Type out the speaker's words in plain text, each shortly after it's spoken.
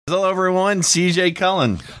Hello, everyone. CJ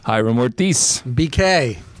Cullen. Hiram Ortiz.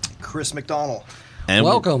 BK. Chris McDonald. And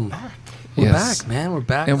Welcome. We're Yes. back, man. We're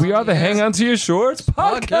back. And we are the Hang On to Your Shorts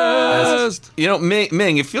podcast. You know,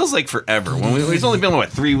 Ming, it feels like forever. It's only been,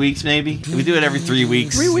 3 weeks, maybe? We do it every 3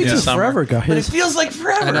 weeks. 3 weeks in the is summer. forever, guys. But it feels like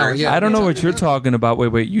forever. I know, yeah. I don't know what you're talking about.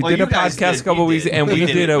 Wait. You Well, did you a guys podcast did. a couple You weeks, did. and We we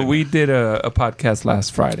did did it. a podcast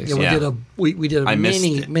last Friday. Yeah, Yeah. we did a I missed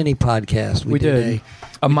it. mini podcast. We did.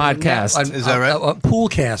 A modcast. Is that right? A pool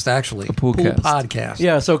cast, actually. A pool cast. podcast.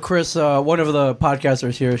 Yeah, so Chris, one of the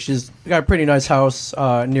podcasters here, she's got a pretty nice house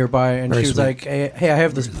nearby, and Very she was sweet. like, hey, I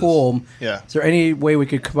have this pool. Yeah. Is there any way we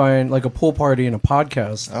could combine like a pool party and a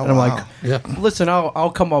podcast? Oh, and I'm wow. like, Yeah. listen,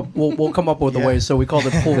 I'll come up. We'll come up with a way. So we called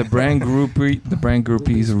it pool. The brand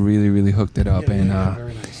groupies really hooked it up, and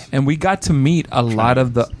Very nice. and we got to meet a lot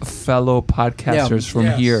of the fellow podcasters from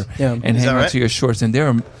Yes. here Yeah. and Is hang that on right? to your shorts, and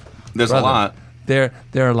they're There's Brother. a lot. There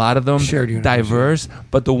are a lot of them, Shared universe, diverse,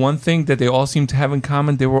 but the one thing that they all seem to have in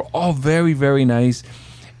common, they were all very, very nice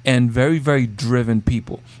and very, very driven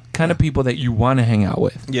people. Kind of people that you want to hang out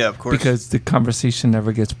with. Yeah, of course. Because the conversation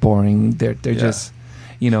never gets boring. They're just,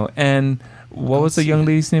 and what was the young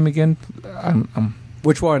lady's name again?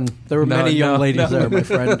 Which one? There were many young ladies there, my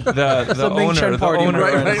friend. The Ming Chen owner. party, The owner.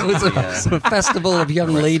 right, Right, it was a festival of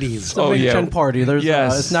young ladies. It's a Oh, Ming yeah. Chen party. There's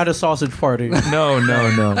Yes. it's not a sausage party. No.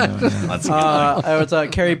 That's a good one. It was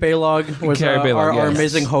Carrie Baylog was Carrie Baylog, our yes.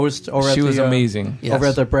 amazing host over at She was the, amazing. Yes. over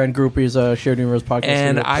at the Brand Groupies Shared Universe podcast.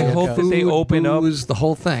 And studio I hope podcast. that they Food, open up. booze, the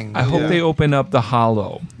whole thing. I hope Yeah. they open up the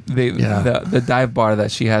Hollow, the dive bar that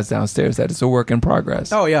she has downstairs. That is a work in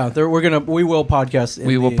progress. Oh yeah, we will podcast. In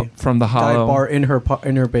we will the from the dive Hollow. bar in her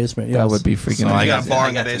basement. Yes. That would be freaking So I got got, a bar I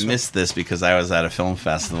in the got to basement. miss this because I was at a film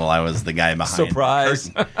festival. I was the guy behind Surprise.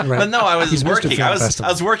 the curtain. But no, I was He's Mr. working. Film I was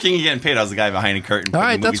Festival. working and getting paid. I was the guy behind the curtain. All putting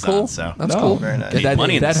right, the that's movies cool. On, so That's No. cool. Very nice. Need That,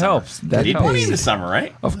 money in that the summer. helps. That Need helps. money in the summer,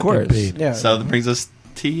 right? Of course. paid. Yeah. So that brings us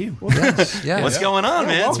to you. Yeah. What's going on,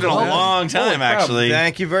 man? It's been a long time, actually.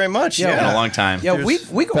 Thank you very much. Yeah. It's been a Yeah. long time. Yeah, we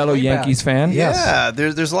go Fellow way back. Yankees fan. Yes. Yeah,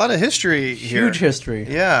 there's a lot of history here. Huge history.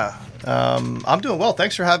 Yeah. I'm doing well.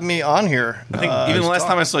 Thanks for having me on here. I think even the last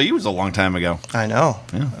time I saw you was a long time ago. I know.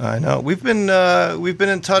 Yeah. I know. We've been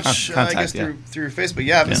in touch, Contact, I guess, yeah. through Facebook.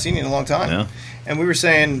 Yeah, I haven't Yeah. seen you in a long time. Yeah. And we were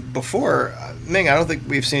saying before, Ming, I don't think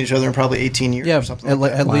we've seen each other in probably 18 years Yeah, or something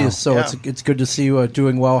like that. at least. So Yeah. it's good to see you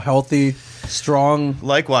doing well, healthy, strong.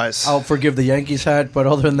 Likewise. I'll forgive the Yankees hat, but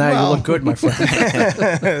other than that, Well. you look good, my friend.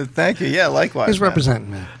 Thank you. Yeah, likewise. He's man. representing,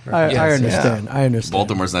 man. I Yes, understand. I understand.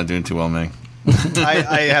 Baltimore's not doing too well, Ming.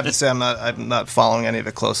 I have to say I'm not following any of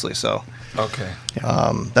it closely. So Okay.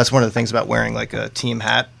 that's one of the things about wearing like a team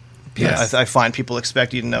hat. Yes. I find people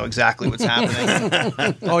expect you to know exactly what's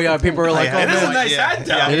happening. Oh yeah, people are like, I- oh I know, is a man. nice yeah, hat,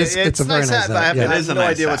 though. yeah, It is- it's a very nice hat. But I have, hat. I It have is a no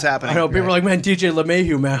nice idea hat. what's I happening. know people are like, man, DJ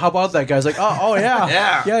LeMahieu, man. How about that guy? He's like, oh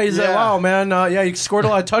yeah, Yeah. He's like, Yeah. wow, man, yeah, he scored a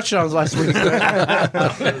lot of touchdowns last week.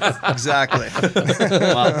 Exactly.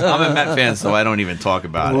 Well, I'm a Met fan, so I don't even talk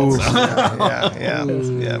about it. So.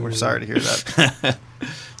 yeah. We're sorry to hear that.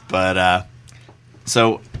 But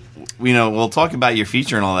so we'll talk about your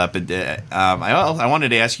feature and all that. But I wanted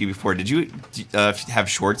to ask you before: did you have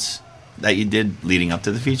shorts that you did leading up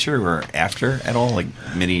to the feature or after at all, like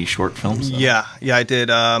mini short films? Yeah, I did.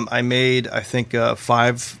 I made, I think,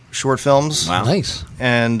 5 short films. Wow. Nice.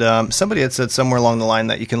 And somebody had said somewhere along the line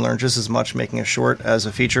that you can learn just as much making a short as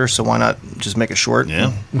a feature, so why not just make a short?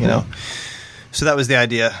 Yeah. You know? So that was the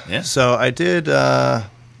idea. Yeah. So I did, I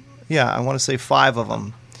want to say 5 of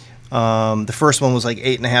them. The first one was like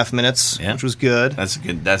 8.5 minutes, Yeah. which was good. That's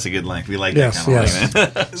a good length. We like Yes, that kind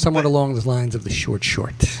of length. Somewhat along the lines of the short.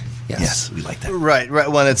 Yes. Yes, we like that. Right.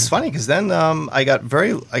 Well, and it's funny because then I got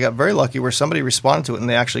very lucky where somebody responded to it and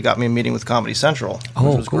they actually got me a meeting with Comedy Central, which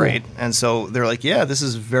Oh, was cool. great. And so they're like, "Yeah, this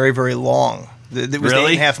is very, very long." It was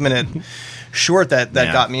Really? the 8.5 minute short that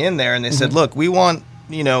Yeah. got me in there, and they said, "Look, we want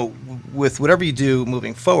with whatever you do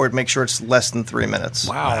moving forward, make sure it's less than 3 minutes."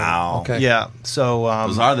 Wow. Okay. Yeah. So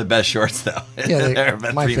Those are the best shorts, though. Yeah, They're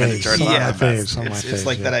about my 3-minute faves. shorts. Some of are my the best. faves. Some of my it's faves,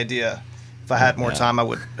 like yeah. that idea. If I had more time, I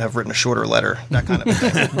would have written a shorter letter. That kind of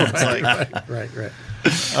thing. It's like, Right.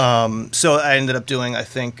 So I ended up doing, I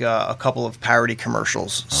think, a couple of parody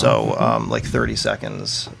commercials. So like 30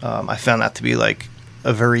 seconds. I found that to be like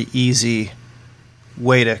a very easy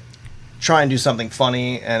way to try and do something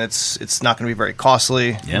funny, and it's not going to be very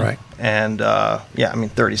costly. Yeah. Right. And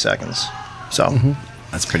 30 seconds. So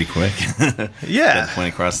That's pretty quick. yeah, Point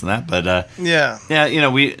across on that, but yeah.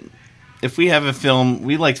 if we have a film,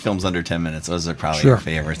 we like films under 10 minutes. Those are probably Sure. our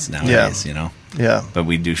favorites nowadays. Yeah. But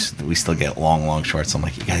we still get long shorts. I'm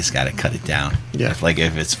like, you guys got to cut it down. Yeah. If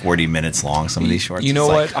it's 40 minutes long, some of these shorts. You know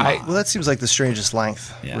it's what? like, come on. Well, that seems like the strangest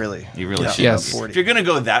length, Yeah. really. You really should. Yes. If you're gonna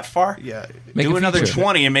go that far, Yeah. Make do a another feature.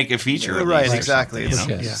 20 and make a feature. at Right, least or exactly. something,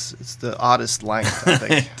 you know? Yes. It's the oddest length, I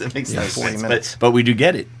think. That makes no 40 sense. minutes. But we do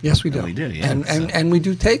get it. Yes, we do. We do, yeah. And we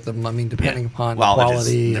do take them. I mean, depending upon well, the if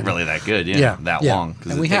quality. it's and- really that good, Yeah, that yeah. long,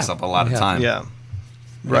 because And it we takes have. up a lot We of have. time. Yeah.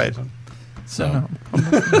 Right. So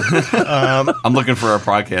I'm looking for our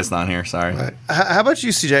podcast on here. Sorry. How about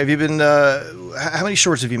you, CJ? Have you been? How many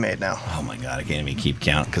shorts have you made now? Oh my god, I can't even keep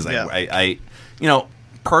count because Yeah. I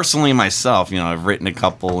personally myself, I've written a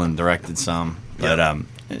couple and directed some, but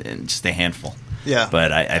and just a handful. Yeah.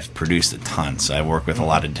 But I've produced a ton, so I work with a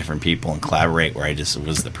lot of different people and collaborate where I just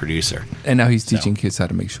was the producer. And now he's teaching kids how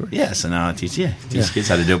to make shorts. Yeah, so now I teach kids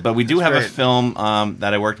how to do it. But we do have great. a film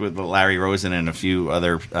that I worked with Larry Rosen and a few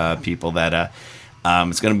other people that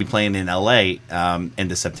it's going to be playing in L.A.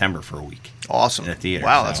 End of September for a week. Awesome. In a theater.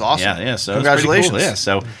 Wow, So, that's awesome. Yeah. So Congratulations. It's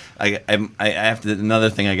pretty cool. Yeah. So I have to. Another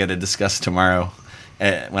thing I got to discuss tomorrow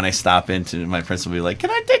when I stop into my principal, will be like, "Can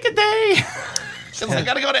I take a day?" Because I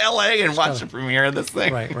got to go to L.A. and watch the premiere of this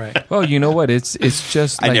thing. Right. Well, you know what? It's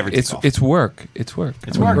just I like never take off. it's work. It's work.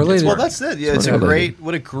 It's work. Related. Well, that's it. Yeah, it's a Related.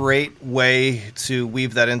 what a great way to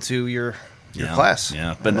weave that into your class.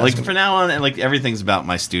 Yeah, but like for now on, and like everything's about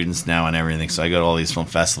my students now and everything. So I go to all these film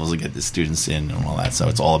festivals to get the students in and all that. So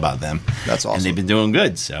it's all about them. That's awesome. And they've been doing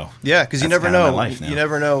good. So Yeah, because you that's never kinda know. my life now. You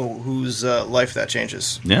never know whose life that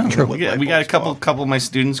changes. Yeah, What light we got a bulbs go couple off. of my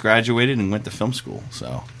students graduated and went to film school.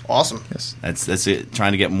 So Awesome. Yes. that's it.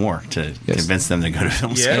 Trying to get more to Yes. convince them to go to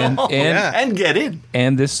film Yeah. school And- and get in.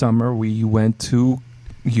 And this summer we went to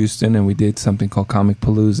Houston and we did something called Comic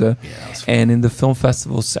Palooza. Yeah, that was fun. And in the film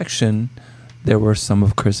festival section, there were some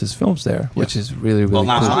of Chris's films there, which is really, really Well,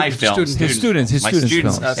 not cool. my film. Students. His My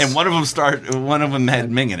students' films. And one of them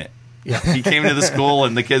had Ming in it. Yeah. He came to the school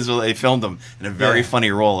and the kids they filmed him in a very Yeah.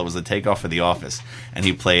 funny role. It was a takeoff of The Office, and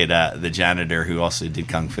he played the janitor who also did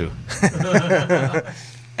kung fu.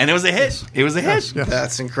 And it was a hit. It was a hit. Yes.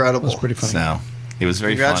 That's incredible. That's pretty funny. So it was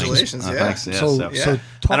very Congratulations, funny. yeah. Thanks, yeah. So- So, so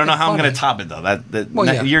I don't know how I'm going talking to top it though. That Well,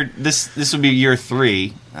 yeah. year this would be year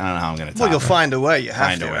 3. I don't know how I'm going to top Well, you'll it. find a way. You have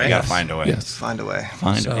Find to. a way. Right? I got to find a way. Yes. Find a way.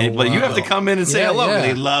 Find So, it. But you have to come in and say yeah, hello. yeah.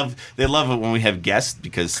 They love it when we have guests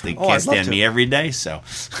because they I'd can't love stand to. me every day. So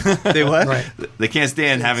They what? Right. they can't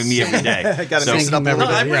stand having me every day. Gotta so, mix it up a every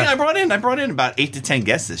little day, bit. yeah. I brought in about 8 to 10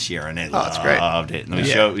 guests this year, and they that's great. loved it. And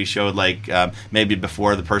Yeah. we showed like maybe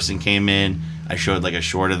before the person came in, I showed like a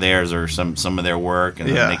short of theirs or some of their work, and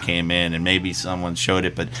Yeah. then they came in, and maybe someone showed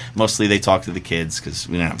it, but mostly they talked to the kids because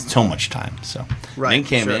we didn't have so much time. So Right, Ming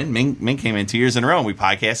came sure. in. Ming came in 2 years in a row, and we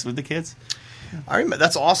podcasted with the kids. I remember,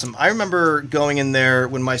 that's awesome. I remember going in there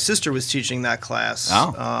when my sister was teaching that class.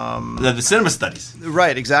 Oh, the cinema studies.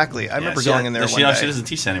 Right, exactly. I remember going in there She one day. doesn't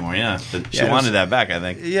teach that anymore. Yeah, but she Yeah, it wanted was- that back. I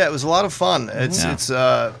think. Yeah, it was a lot of fun.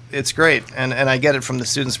 It's great, and I get it from the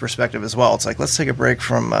students' perspective as well. It's like let's take a break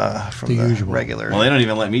from the usual. regular. Well, they don't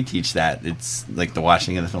even let me teach that. It's like the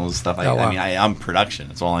watching of the films and stuff. Oh, wow. I mean, I'm production.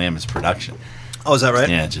 That's all I am is production. Oh, is that right?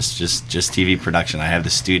 Yeah, just TV production. I have the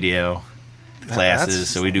studio classes, That's-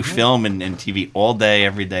 so we do film and TV all day,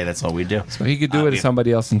 every day. That's all we do. So he could do it we- if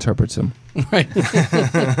somebody else interprets him.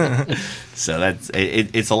 So that's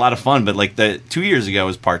it's a lot of fun. But like the 2 years ago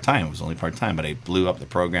was part time. It was only part time, but I blew up the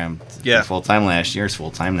program. Yeah. Full time last year. It's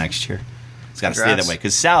full time next year. It's got to stay Congrats. that way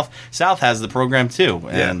because South has the program too,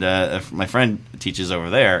 Yeah. and my friend teaches over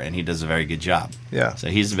there, and he does a very good job. Yeah. So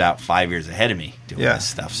he's about 5 years ahead of me doing Yeah. this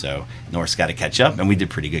stuff. So North's got to catch up, and we did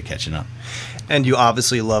pretty good catching up. And you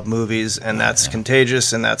obviously love movies, and that's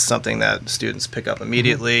contagious, and that's something that students pick up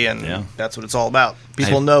immediately, and Yeah. that's what it's all about.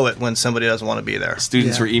 People know it when somebody doesn't want to be there.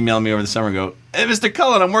 Students Yeah. were emailing me over the summer and go, "Hey, Mr.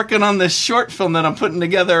 Cullen, I'm working on this short film that I'm putting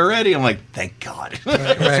together already." I'm like, "Thank God."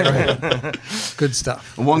 right. Good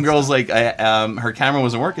stuff. One girl's like, her camera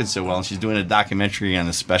wasn't working so well, and she's doing a documentary on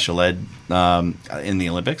a special ed in the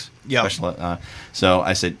Olympics. Yeah. So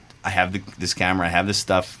I said, I have this camera, I have this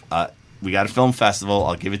stuff. We got a film festival.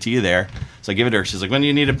 I'll give it to you there. So I give it to her. She's like, "When do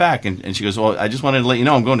you need it back?" And she goes, "Well, I just wanted to let you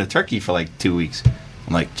know I'm going to Turkey for like 2 weeks."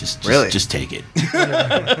 I'm like, just take it.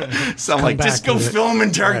 So I'm like, back just go with it. film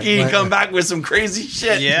in Turkey and Right, come back with some crazy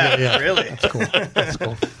shit. Yeah, Yeah. really. That's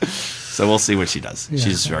cool. So we'll see what she does. Yeah.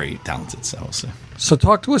 She's very talented. So we'll see. So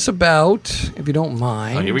talk to us about, if you don't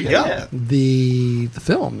mind, Oh, here we go. Yeah. the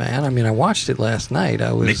film, man. I mean, I watched it last night.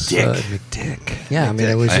 I was McDick. McDick. Yeah, I mean,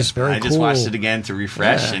 it was just very I cool. just watched it again to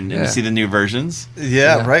refresh Yeah, and yeah. see the new versions.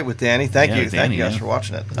 Yeah, Yeah. right, with Danny. Thank Yeah, you. with Thank Danny, you guys yeah. for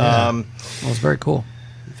watching it. Yeah. It was very cool.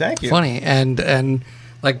 Thank you. Funny. And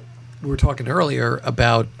like we were talking earlier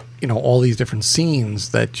about all these different scenes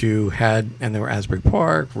that you had, and there were Asbury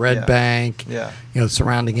Park, Red Yeah. Bank, Yeah.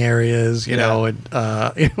 Surrounding areas,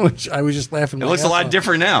 which I was just laughing. It my looks a ass lot off.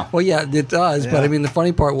 different now. Well, yeah, it does. But Yeah. I mean, the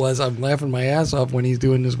funny part was I'm laughing my ass off when he's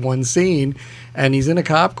doing this one scene, and he's in a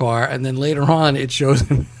cop car, and then later on it shows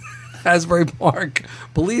him Asbury Park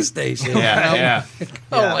police station. Yeah, And I'm yeah. like,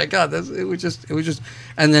 oh Yeah. my god, it was just,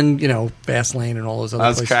 and then Fast Lane and all those other. I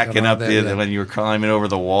was places cracking around up there, when you were climbing over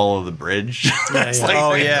the wall of the bridge. It's yeah. like-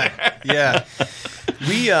 Oh yeah.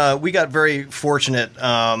 We got very fortunate.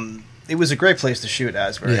 It was a great place to shoot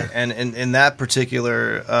Asbury, Yeah. and in that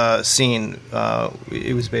particular scene,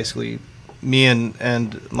 it was basically me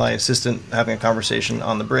and my assistant having a conversation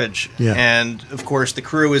on the bridge. Yeah. And of course, the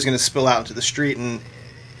crew is going to spill out into the street and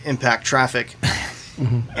impact traffic.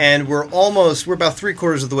 And we're about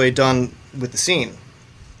 3/4 of the way done with the scene,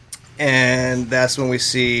 and that's when we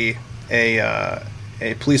see a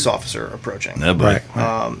police officer approaching. No, but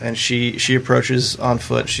Right. And she approaches on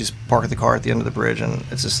foot. She's parked the car at the end of the bridge, and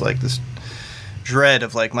it's just like this dread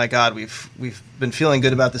of like, my God, we've been feeling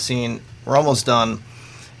good about the scene. We're almost done.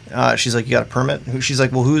 She's like, you got a permit? She's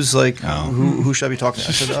like, well, who's like, who should I be talking to?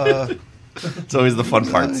 I said, it's always the fun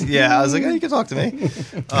parts. yeah. I was like, oh, you can talk to me.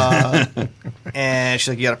 And she's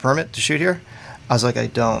like, you got a permit to shoot here? I was like, I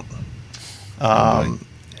don't.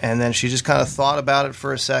 And then she just kind of thought about it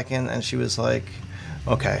for a second, and she was like,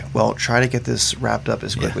 okay, well, try to get this wrapped up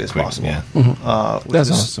as quickly as quick, possible. yeah. Which That's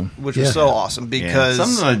was, awesome. Which Yeah. was so awesome because Some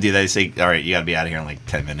of them do that. They say, all right, you got to be out of here in like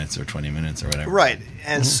 10 minutes or 20 minutes or whatever. right,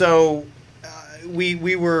 and so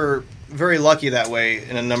we were very lucky that way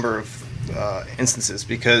in a number of instances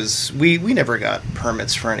because we never got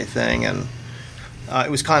permits for anything, and it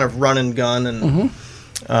was kind of run and gun,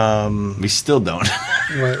 and We still don't.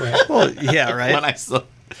 Right. well, yeah, right. When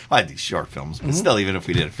I do short films, but still, even if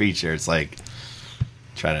we did a feature, it's like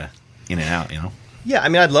try to in and out, Yeah, I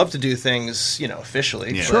mean, I'd love to do things,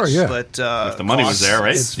 officially. Yeah. Sure, yeah. But If the money was there,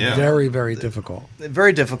 right? It's Yeah. very, very difficult.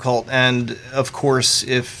 very difficult, and of course,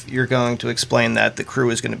 if you're going to explain that the crew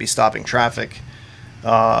is going to be stopping traffic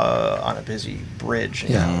on a busy bridge, you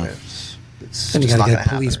Yeah. know, it's And you just got not to going get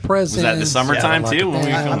to police happen. presence. Was that the summertime, lock too, it when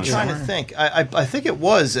we down. filmed I'm it? trying to Summer? think. I think it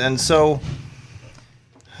was, and so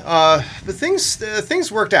but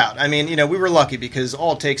things worked out. I mean, we were lucky because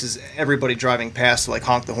all it takes is everybody driving past to like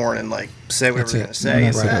honk the horn and like say whatever That's they're it. going to say.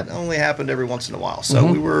 That's And right. that only happened every once in a while.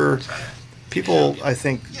 So people, I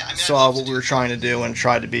think, saw what we were trying to do and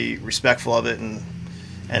tried to be respectful of it and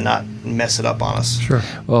not mess it up on us. Sure.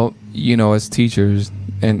 Well, as teachers,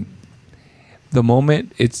 and the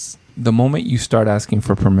moment you start asking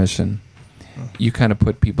for permission, you kind of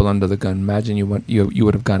put people under the gun. Imagine you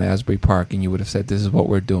would have gone to Asbury Park and you would have said, "This is what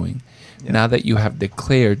we're doing." Yeah. Now that you have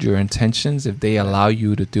declared your intentions, if they allow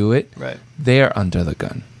you to do it, Right. they're under the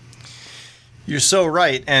gun. You're so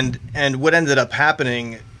right, and what ended up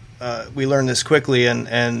happening, we learned this quickly,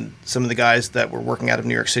 and some of the guys that were working out of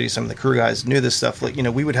New York City, some of the crew guys knew this stuff. Like,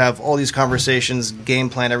 we would have all these conversations,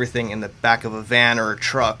 game plan everything in the back of a van or a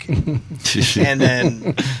truck, and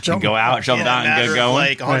then And go out, jump in a out, and matter get of going.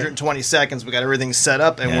 like 120 seconds, we got everything set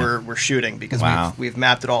up, and Yeah. we're shooting because Wow. we've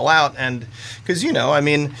mapped it all out, and because I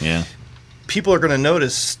mean. Yeah. People are going to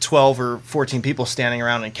notice 12 or 14 people standing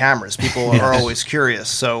around in cameras. People are always curious,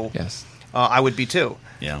 so Yes. I would be too.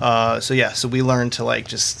 Yeah. So we learned to like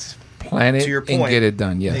just Plan it to your and point. get it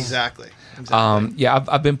done. Yes. exactly. Yeah,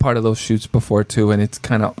 I've been part of those shoots before too, and it's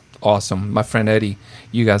kind of awesome. My friend Eddie,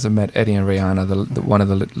 you guys have met Eddie and Rihanna, the one of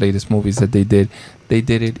the latest movies that they did. They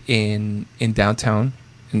did it in downtown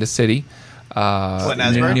in the city, What, in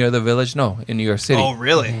Asbury? near the Village. No, in New York City. Oh,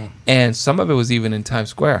 really? And some of it was even in Times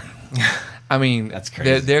Square. I mean, That's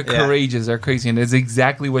crazy. They're Yeah. courageous. They're crazy, and it's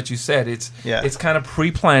exactly what you said. It's Yeah. it's kind of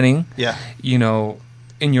pre-planning. Yeah.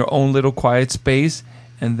 In your own little quiet space,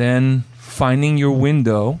 and then finding your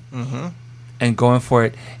window and going for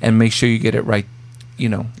it, and make sure you get it right.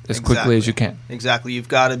 As quickly as you can. Exactly. You've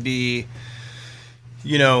got to be,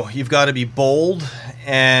 you've got to be bold,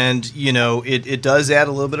 and it does add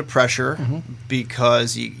a little bit of pressure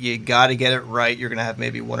because you got to get it right. You're going to have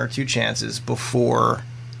maybe one or two chances before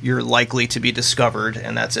you're likely to be discovered,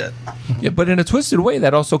 and that's it. Yeah, but in a twisted way,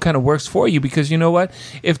 that also kind of works for you because you know what?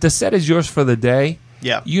 If the set is yours for the day,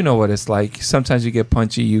 Yeah. you know what it's like. Sometimes you get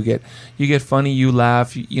punchy, you get funny, you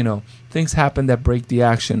laugh. Things happen that break the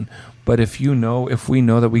action. But if we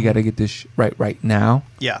know that we got to get this right now,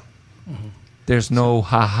 Yeah. there's no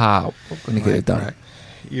ha, we're going to get it done. right.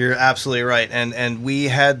 You're absolutely right, and we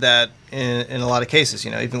had that in a lot of cases.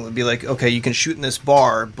 Even it would be like, okay, you can shoot in this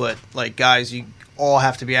bar, but like, guys, you all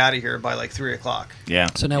have to be out of here by like 3:00. Yeah.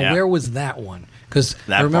 So now, yeah. where was that one? Because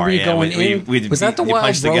That I remember bar, you yeah. going We- in. we- was that the you Wild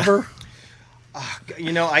punched the guy. Rover?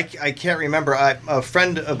 You know, I can't remember. A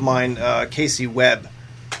friend of mine, Casey Webb,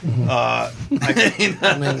 I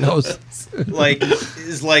mean, those. like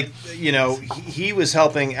is like, you know, he was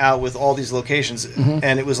helping out with all these locations,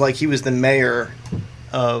 and it was like he was the mayor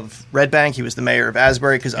of Red Bank. He was the mayor of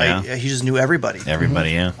Asbury because Yeah. he just knew everybody.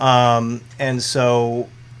 Everybody, yeah. And so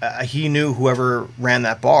he knew whoever ran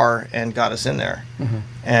that bar and got us in there.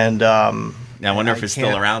 And Now, I wonder if it's still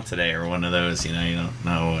can't- around today or one of those. You don't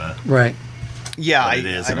know Right. yeah, what it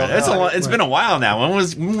is. I don't It's know. it's been a while now. When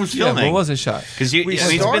was Yeah, filming? what was it shot? Because We it's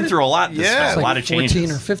been started- through a lot. This yeah. film, a lot of 14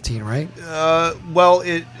 changes. or 15, right? Well,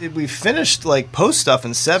 we finished like post stuff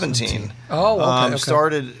in 17. Oh, okay,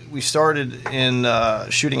 okay. We started in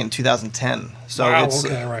shooting in 2010. So Wow, it's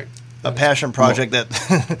okay, right. a passion project that.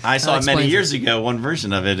 I saw That many explains years ago one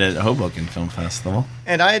version of it at Hoboken Film Festival.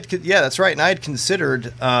 And that's right. And I had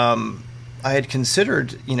considered,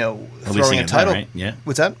 Releasing throwing a it then, title. right? Yeah.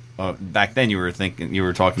 What's that? Back then, you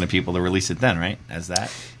were talking to people to release it then, right? As that.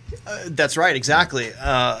 That's right, exactly.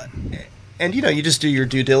 And you just do your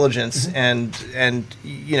due diligence, and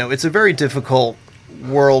it's a very difficult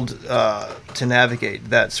world to navigate.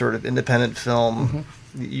 That sort of independent film,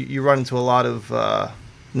 you run into a lot of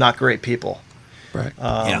not great people. Right.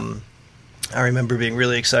 Yeah. I remember being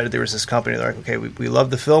really excited. There was this company. They're like, okay, we love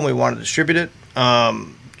the film. We want to distribute it.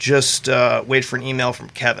 Just wait for an email from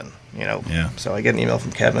Kevin. Yeah. So I get an email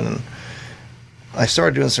from Kevin, and I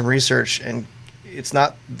started doing some research, and it's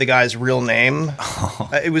not the guy's real name.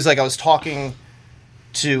 It was like I was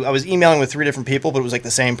emailing with 3 different people, but it was like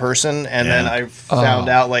the same person. And then I found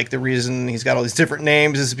out like the reason he's got all these different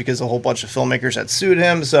names is because a whole bunch of filmmakers had sued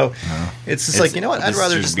him. So it's just like, you know what? I'd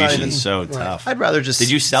rather just not even. Distribution's so tough. I'd rather just Did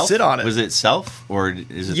you sit on it. Was it self or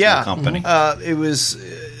is it Yeah, the company? It was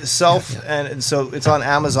self, and so it's on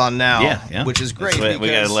Amazon now. Yeah. which is great. We got to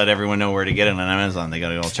because- let everyone know where to get it on Amazon. They got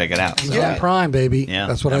to go check it out. So. Amazon Prime, baby. Yeah,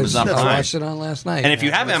 That's what Amazon I Prime. watched it on last night. And if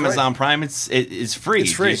you have That's Amazon Prime, it's free.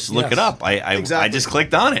 It's free. You just look Yes. it up. I Exactly. just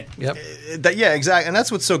clicked on it. Yep. Yeah, exactly, and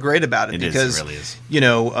that's what's so great about it. It is, because it really is.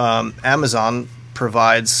 Amazon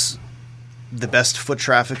provides the best foot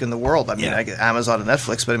traffic in the world. I mean, Yeah. I get Amazon and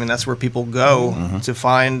Netflix, but I mean that's where people go to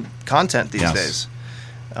find content these Yes. days.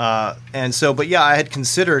 And so, but yeah, I had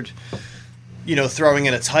considered, throwing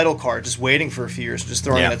in a title card, just waiting for a few years, just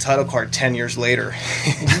throwing in Yeah. a title card 10 years later,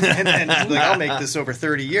 and just be like, I'll make this over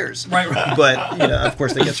 30 years. Right. But of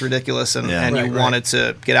course, that gets ridiculous, and Yeah. you Right. wanted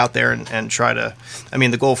to get out there and try to. I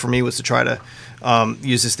mean, the goal for me was to try to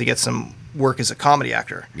use this to get some work as a comedy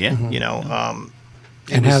actor. Yeah.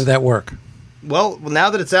 And how did that work? Well,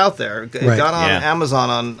 now that it's out there, it Right. got on Yeah.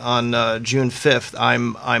 Amazon on June 5th.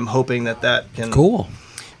 I'm hoping that can. Cool.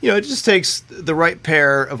 It just takes the right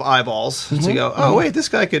pair of eyeballs to go. Oh, wait, this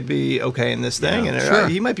guy could be okay in this thing, Yeah. and Sure.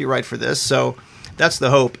 he might be right for this. So that's the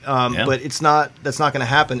hope. Yeah. But it's not. That's not going to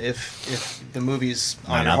happen if the movie's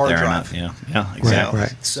on Not your out hard there or drive. not. Yeah, exactly.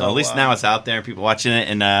 Right. So at least now it's out there, people watching it,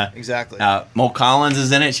 and Exactly. Mo Collins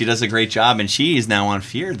is in it. She does a great job, and she is now on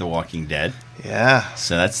Fear the Walking Dead. Yeah.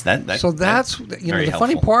 So that's that. So that's very the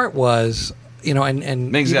funny helpful. part was,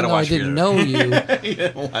 and Ming's even gotta though I watch didn't Fear.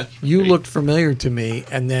 know you, you looked familiar to me,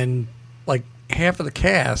 and then like half of the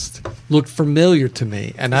cast looked familiar to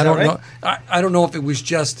me, and I that don't right? know. I don't know if it was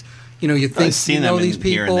just you think seen you know them these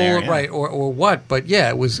here and people, there, yeah. right, or what? But yeah,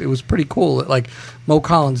 it was pretty cool. Like Mo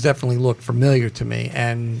Collins definitely looked familiar to me,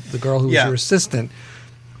 and the girl who was Yeah. your assistant.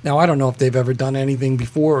 Now I don't know if they've ever done anything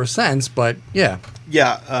before or since, but yeah,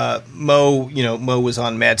 Yeah, Mo. Mo was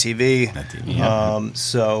on Mad TV. Mad TV, yeah.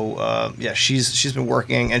 So she's been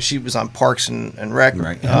working, and she was on Parks and Rec.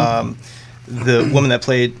 Right. The woman that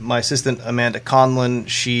played my assistant, Amanda Conlon,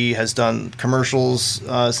 she has done commercials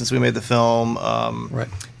since we made the film. right.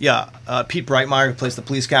 Yeah, Pete Breitmeyer, who plays the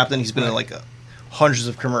police captain, he's been in like hundreds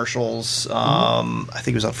of commercials. I think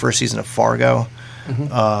he was on first season of Fargo.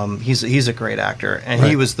 He's a great actor, and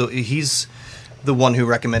Right. he's the one who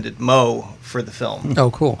recommended Mo for the film. Oh,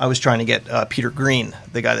 cool. I was trying to get Peter Green,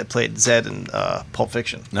 the guy that played Zed in Pulp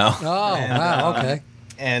Fiction, No. Oh, wow, okay.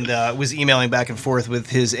 and was emailing back and forth with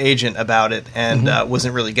his agent about it, and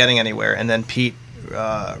wasn't really getting anywhere. And then Pete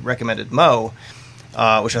recommended Mo,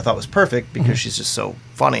 which I thought was perfect because she's just so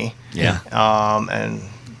funny. Yeah. And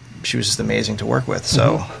she was just amazing to work with.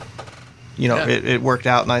 So, Yeah. it worked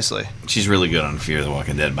out nicely. She's really good on Fear the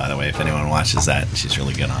Walking Dead, by the way. If anyone watches that, she's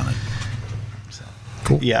really good on it.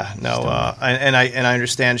 Yeah, no, and I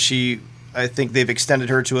understand I think they've extended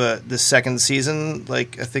her to the second season.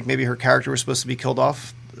 Like, I think maybe her character was supposed to be killed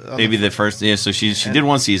off. Maybe the first. Yeah. So she did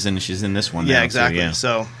one season. She's in this one. Yeah, now, exactly. So,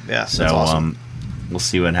 So, yeah, So that's awesome. we'll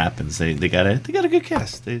see what happens. They got a good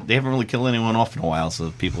cast. They haven't really killed anyone off in a while,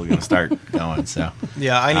 so people are going to start going. So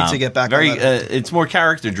Yeah, I need to get back very. on that. It's more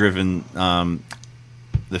character driven.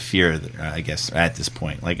 The fear, I guess, at this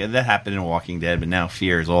point, like that happened in Walking Dead, but now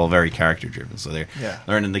fear is all very character driven. So they're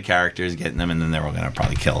learning the characters, getting them, and then they're going to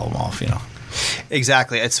probably kill them off.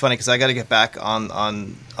 Exactly. It's funny because I got to get back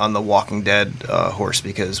on the Walking Dead horse,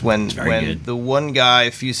 because when good. the one guy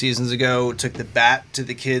a few seasons ago took the bat to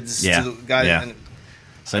the kids, Yeah. to the guy, Yeah. and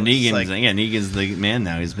So I was Negan's like- Negan's the man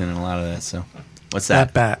now. He's been in a lot of that. So what's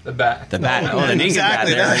that? Bat. The bat. The bat. Oh, the Negan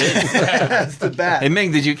exactly bat. There it is. that's the bat. Hey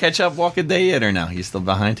Ming, did you catch up Walking Dead yet or no? You still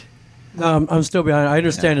behind? I'm still behind. I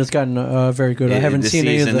understand it's gotten very good. I haven't This seen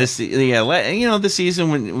any of season, the. the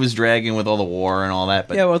season when it was dragging with all the war and all that.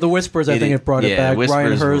 But Yeah, well, the Whispers, I think it brought it back. Whispers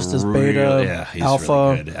Ryan Hurst were is Beta, yeah, he's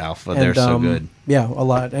Alpha. really good. Alpha, they're and, so good. Yeah, a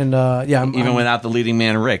lot. And Even without the leading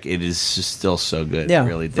man Rick, it is just still so good. yeah,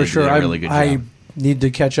 really, for they sure. did a really good job. I need to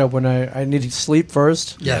catch up when I need to sleep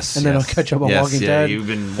first. Yes. and then I'll catch up on Yes, Walking yeah, Dead. You've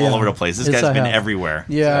been Yeah. all over the place. This Yes, guy's I been have. everywhere.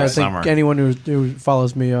 Yeah, I this think summer. anyone who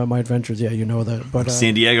follows me, my adventures, you know that. But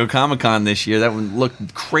San Diego Comic-Con this year, that one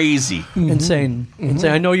looked crazy. insane.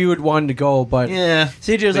 I know you would want to go, but Yeah.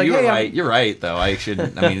 CJ was But like, you were "Hey, right. You're right, though. I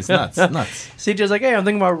shouldn't. I mean, it's nuts. nuts. CJ's like, hey, I'm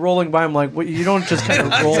thinking about rolling by. I'm like, well, you don't just kind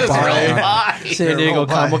of roll by San Diego roll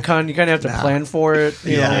by. Comic Con. You kind of have to plan for it.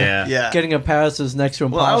 You know? Yeah. Getting a pass is next to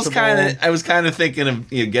Well, impossible. I was kind of thinking of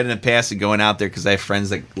getting a pass and going out there because I have friends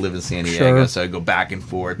that live in San Diego, Sure. so I go back and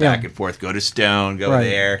forth, Yeah. go to Stone, go Right.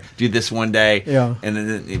 there, do this one day, Yeah. and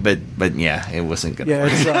then but yeah, it wasn't gonna. Yeah,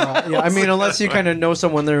 work. it's I mean, unless you kind of know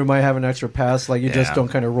someone there who might have an extra pass, like you just Yeah. don't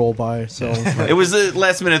kind of roll by. So It was a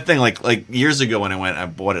last minute thing. Like years ago when I went, I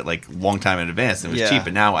bought it like long time in advance. And it was Yeah. cheap,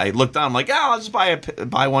 and now I looked on. I'm like, I'll just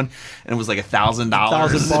buy one, and it was like $1,000.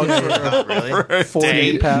 $1,000 for a 40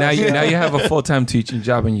 day. pass. Now you have a full time teaching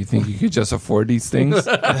job and you think you could just afford these things.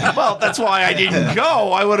 Well, that's why I didn't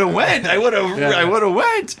go. I would have went. I would have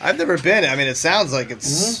went. I've never been. I mean, it sounds like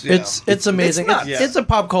it's you know. it's amazing. nuts. It's a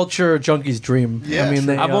pop culture junkie's dream. Yeah, I mean,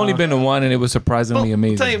 sure. they, I've only been to one and it was surprisingly Well,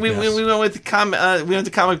 amazing. Tell you, we went with we went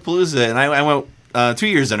to Comic Palooza, and I went 2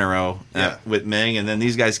 years in a row Yeah. with Ming, and then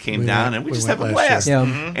these guys came We down, went- and we we just went have a last blast. year.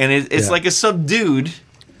 Yeah. And it's Yeah. like a subdued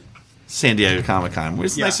San Diego Comic Con.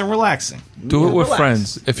 It's Yeah. nice and relaxing. do it with Relax.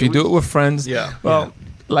 friends. If you do it with friends, Yeah. well,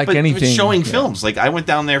 like But anything. showing films. Like I went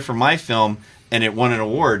down there for my film, and it won an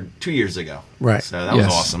award 2 years ago. Right. So that was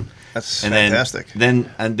Yes. awesome. That's And fantastic. Then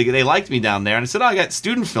they liked me down there, and I said, "Oh, I got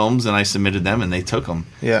student films," and I submitted them, and they took them.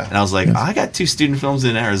 Yeah. And I was like, "I got 2 student films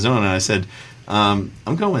in Arizona," and I said, "I'm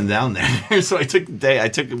going down there." So I took the day. I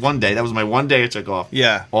took one day. That was my one day I took off.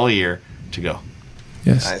 Yeah. All year to go.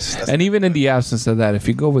 Yes. Nice. That's- And even in the absence of that, if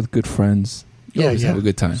you go with good friends, you Yeah, always yeah. have a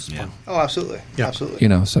good time. Yeah. Oh, absolutely. Yeah. Absolutely. You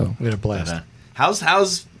know, so We had a blast.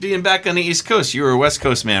 How's being back on the East Coast? You were a West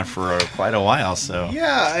Coast man for quite a while, so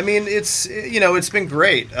Yeah, I mean, it's it's been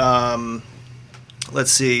great.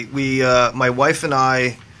 Let's see, my wife and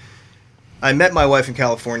I met my wife in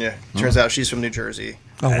California. Turns out she's from New Jersey.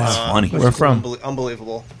 Oh, wow. That's funny. Where from?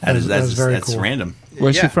 Unbelievable. That is That was very that's cool. random.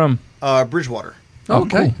 Where's Yeah. she from? Bridgewater,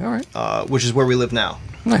 Okay. All right. which is where we live now.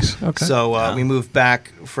 Nice. Okay. So Yeah. we moved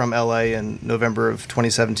back from LA in November of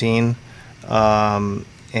 2017.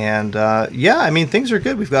 I mean, things are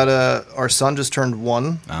good. We've got our son just turned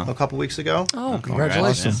 1 Oh. a couple weeks ago. oh, Congratulations.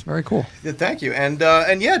 congratulations. Very cool. Yeah, thank you. And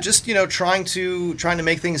yeah, just trying to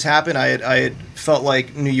make things happen. I had felt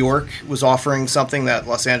like New York was offering something that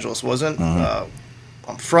Los Angeles wasn't.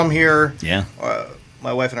 I'm from here. Yeah.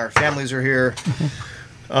 My wife and our families are here.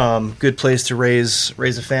 Good place to raise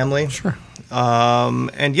a family. Sure.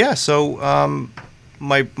 And yeah, so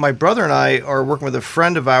my brother and I are working with a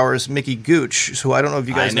friend of ours, Mickey Gooch, who I don't know if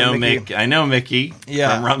you guys I know Mickey. Mick. I know Mickey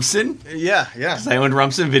Yeah. from Rumson. Yeah. I owned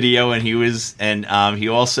Rumson Video, and he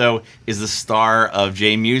also is the star of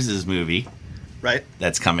Jay Muse's movie Right.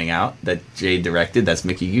 that's coming out that Jay directed. That's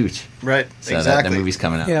Mickey Gooch. Right. So exactly. that movie's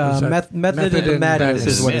coming out. Yeah, Is that- Method Method and and Madness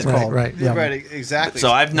Madness. is what it's Right, called. right. Yeah. Right. Exactly.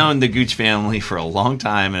 So I've known the Gooch family for a long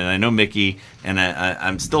time, and I know Mickey, and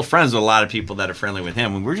I'm still friends with a lot of people that are friendly with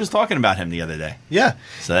him. We were just talking about him the other day, Yeah.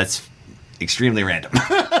 so that's extremely random.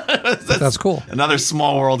 That's cool. Another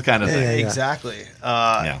small world kind of thing. Yeah. Exactly.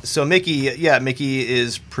 Yeah. So Mickey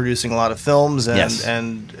is producing a lot of films and Yes.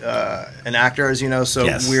 and an actor, as you know. So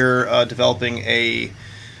Yes. we're developing a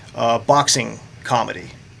boxing comedy.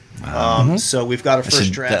 So we've got a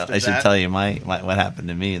first draft. I should tell you my what happened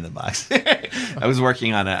to me in the box. I was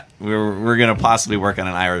working on we're going to possibly work on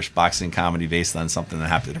an Irish boxing comedy based on something that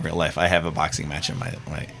happened in real life. I have a boxing match in my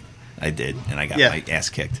I did, and I got Yeah. my ass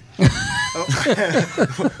kicked.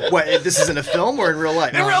 What? This is in a film or in real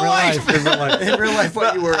life? In real life. In real life. In real life,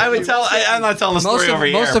 what you were? I would tell. I'm not telling the story over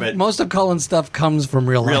here, but Most of Cullen's stuff comes from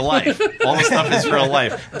real life. real life. All the stuff is real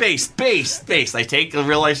life. Based. I take a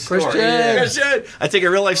real life story. Christian. I take a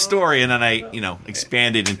real life story and then I,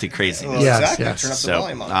 expand it into craziness. Well, Yes, exactly. yes. Turn up the So,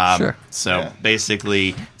 volume on. Sure. Yeah.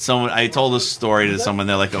 basically, I told a story to someone.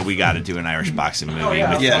 They're like, "Oh, we got to do an Irish boxing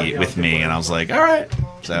movie with me," and I was like, "All right."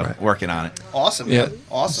 So working on it. Awesome. Yeah. Man.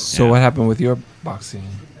 Awesome. So what happened with your boxing?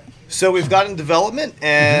 So we've got in development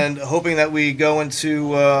and hoping that we go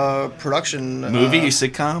into production. Movie,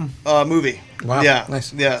 sitcom. Movie. Wow. Yeah.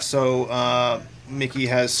 Nice. Yeah. So Mickey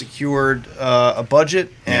has secured a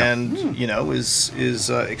budget and is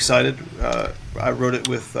excited. I wrote it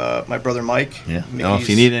with my brother Mike. Yeah. Mickey's, No, if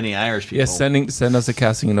you need any Irish people. Yeah, send us the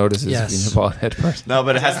casting notices Yes. if you need a bald head person. No,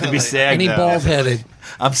 but it has to be SAG. Any though. bald-headed.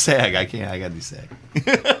 I'm SAG. I can't. I got to be SAG.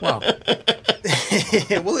 Wow.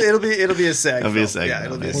 well, it'll be a SAG. It'll be a film. SAG Yeah,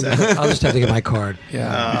 film. it'll be a SAG. I'll just have to get my card.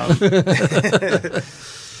 Yeah.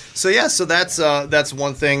 So that's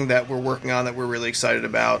one thing that we're working on that we're really excited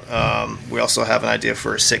about. We also have an idea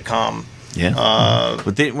for a sitcom. Yeah.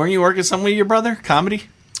 But weren't you working some with your brother? Comedy?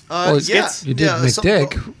 Well, skits? You did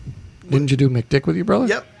McDick. Didn't you do McDick with your brother?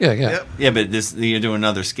 Yep. Yeah. Yep. Yeah, but you're doing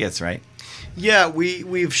other skits, right? Yeah,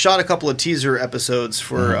 we've shot a couple of teaser episodes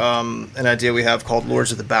for an idea we have called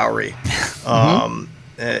Lords of the Bowery.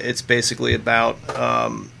 It's basically about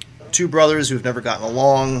two brothers who've never gotten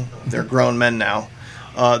along. They're grown men now.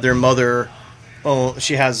 Their mother,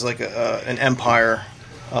 she has like an empire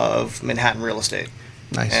of Manhattan real estate.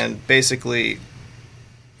 Nice. And basically,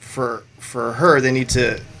 for her, they need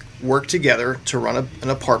to work together to run an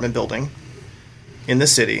apartment building in the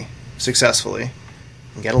city successfully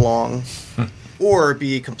and get along, or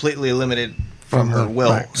be completely eliminated from her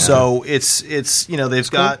will. right. So it's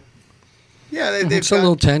they've got they've It's a got,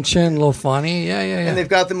 little tension, a little funny. Yeah. and they've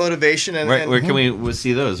got the motivation and, Where can we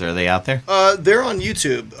see those? Are they out there? they're on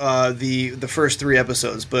YouTube, the first 3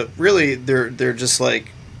 episodes, but really they're just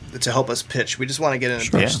like to help us pitch. We just want to get in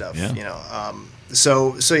and pitch Yeah, stuff, yeah.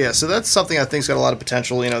 So that's something I think's got a lot of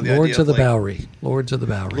potential. The Lords idea of the like, Bowery. Lords of the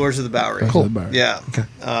Bowery. Lords of the Bowery. Cool. Bowery. Yeah. Okay.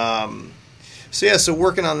 So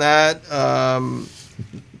working on that.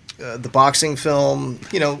 The boxing film.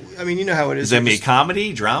 You know how it is. Is that gonna be a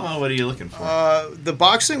comedy, drama? What are you looking for? The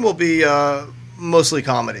boxing will be mostly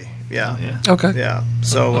comedy. Yeah. Yeah. Okay. Yeah.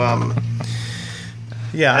 So.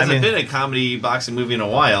 Yeah. Hasn't been a comedy boxing movie in a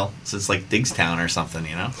while since like Digstown or something,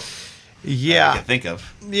 Yeah. I can think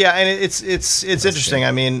of. Yeah, and it's interesting. good.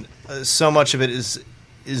 I mean, so much of it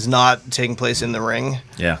is not taking place in the ring,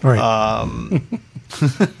 Yeah. Right.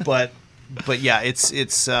 but yeah,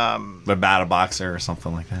 it's But about a boxer or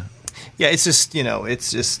something like that. yeah, it's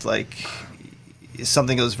just like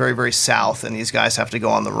something goes very very south, and these guys have to go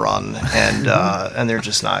on the run, and they're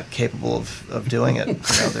just not capable of doing it.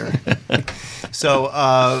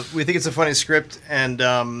 So we think it's a funny script, and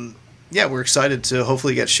we're excited to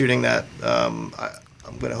hopefully get shooting that.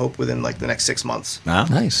 I'm going to hope within like the next 6 months. Huh?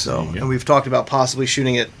 Nice. So, and we've talked about possibly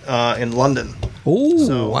shooting it in London. Oh,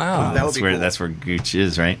 So, wow. that would That's be where cool. that's where Gooch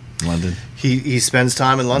is, right? London. He spends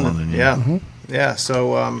time in London. London, yeah. Yeah, yeah.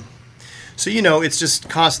 So it's just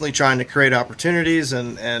constantly trying to create opportunities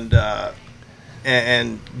and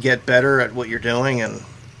get better at what you're doing, and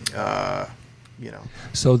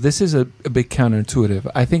So this is a bit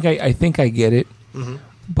counterintuitive. I think I get it,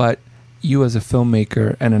 but you as a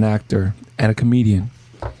filmmaker and an actor and a comedian,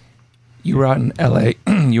 you were out in LA,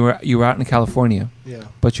 you were out in California, yeah.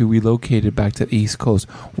 but you relocated back to the East Coast.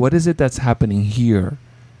 What is it that's happening here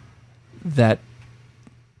that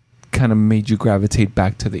kind of made you gravitate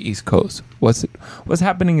back to the East Coast? What's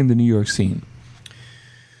happening in the New York scene?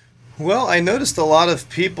 Well, I noticed a lot of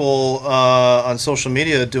people on social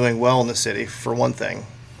media doing well in the city. For one thing,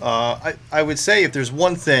 I would say if there's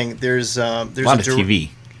one thing, there's A lot of TV.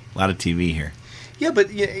 A lot of TV here. Yeah,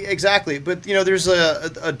 but exactly. But there's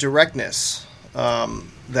a directness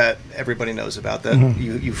that everybody knows about that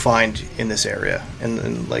you find in this area,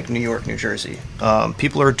 in like New York, New Jersey.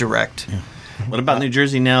 People are direct. Yeah. What about New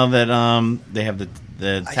Jersey now that they have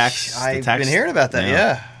the tax? I've been hearing about that.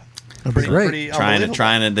 Yeah, That'd be great.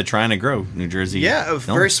 They're trying to grow New Jersey. Yeah, a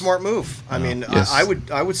very films. smart move. I mean, Yes.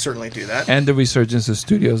 I would certainly do that. And the resurgence of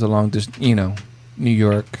studios along this, New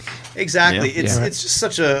York. Exactly. Yeah. It's Yeah. it's just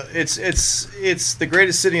such a it's the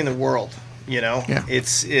greatest city in the world. Yeah.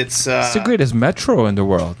 It's It's the greatest metro in the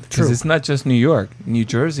world because True. it's not just New York. New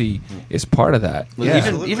Jersey is part of that. Well,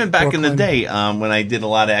 Yeah. even back in the Brooklyn. day when I did a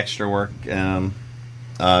lot of extra work in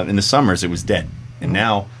the summers, it was dead. And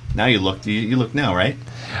now now you look now, right?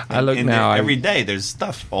 I look now. Every day. There's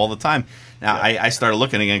stuff all the time. Now I started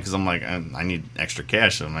looking again because I'm like, I need extra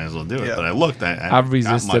cash, so I might as well do it. Yeah. But I looked. I've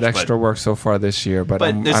resisted extra work so far this year, but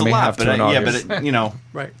there's I may a lot. have to in August. But you know,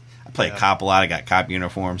 Right. I play a cop a lot. I got cop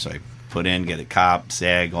uniform, so I put in, get a cop,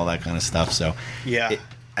 SAG, all that kind of stuff. So Yeah.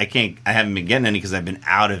 I haven't been getting any because I've been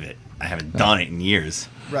out of it. I haven't done it in years.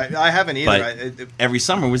 Right. I haven't either. But every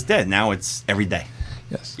summer was dead. Now it's every day.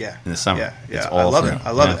 Yes. Yeah, in the summer. Yeah, It's I all love for- it.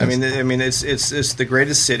 I love yeah. it. I mean, it's the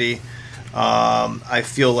greatest city. I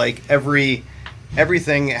feel like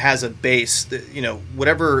everything has a base. You know,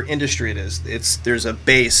 whatever industry it is, there's a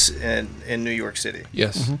base in New York City,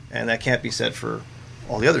 Yes. and that can't be said for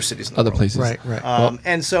all the other cities in the Other world. places. Right. Right.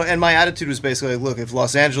 And my attitude was basically, look, if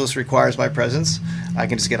Los Angeles requires my presence, I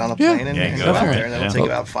can just get on a plane and Yeah, go go out there. there, and that'll Yeah. take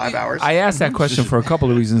about 5 hours. I asked that question for a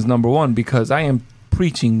couple of reasons. Number one, because I am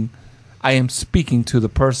speaking to the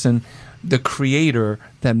person, the creator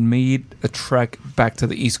that made a trek back to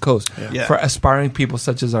the East Coast. Yeah. For aspiring people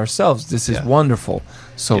such as ourselves, this is Yeah. wonderful.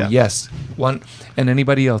 So Yeah. yes, and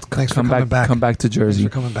anybody else, Thanks for come coming back. come back to Thanks Jersey. for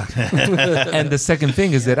coming back. And the second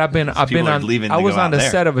thing is that I've been People are on. leaving I to was go on out the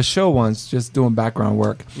there. set of a show once, just doing background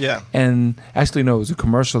work. Yeah. And actually, no, it was a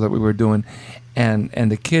commercial that we were doing, and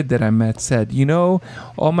the kid that I met said,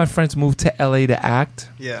 all my friends moved to LA to act,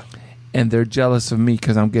 Yeah, and they're jealous of me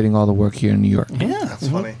because I'm getting all the work here in New York. Yeah. that's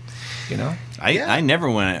funny. I never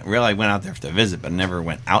went out there to visit, but never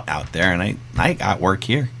went out there, and I got work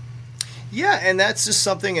here. Yeah, and that's just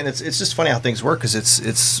something, and it's just funny how things work because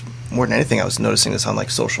it's more than anything. I was noticing this on like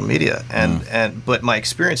social media, but my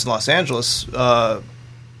experience in Los Angeles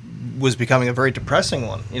was becoming a very depressing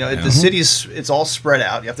one. You know, the city's it's all spread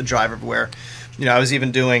out. You have to drive everywhere. You know, I was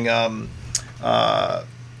even doing open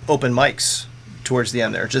mics towards the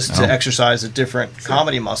end there just to exercise a different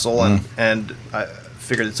comedy muscle, and I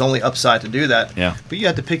figured it's only upside to do that. Yeah. But you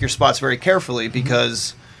have to pick your spots very carefully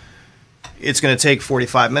because it's going to take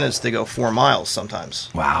 45 minutes to go 4 miles sometimes.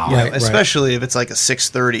 Wow. You know, Right. especially if it's like a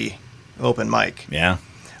 6:30 open mic. Yeah.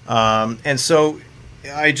 And so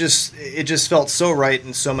it just felt so right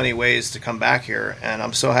in so many ways to come back here, and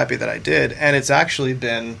I'm so happy that I did. And it's actually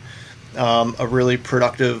been a really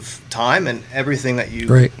productive time, and everything that you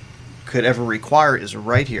Great. could ever require is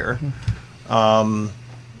right here.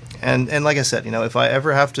 And like I said, you know, if I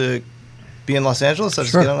ever have to be in Los Angeles, I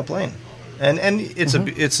just Sure. get on a plane. And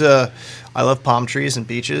it's I love palm trees and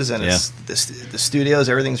beaches, and it's the studios.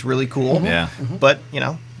 Everything's really cool. Yeah. But you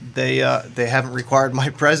know, they haven't required my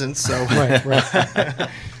presence, so Right. Right.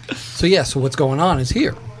 So what's going on is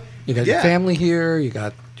here. You got your Yeah. family here. You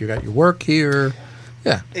got your work here.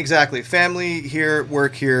 Yeah. exactly. Family here,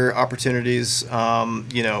 work here, opportunities.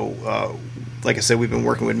 Like I said, we've been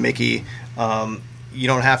working with Mickey. You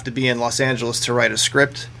don't have to be in Los Angeles to write a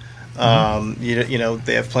script. You know,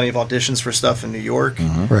 they have plenty of auditions for stuff in New York.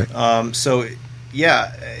 Right. So,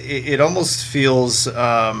 yeah, it almost feels,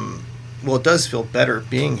 it does feel better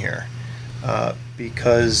being here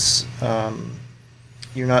because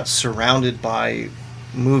you're not surrounded by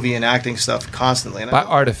movie and acting stuff constantly. And By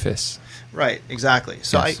artifice. right, exactly.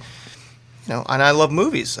 So Yes. and I love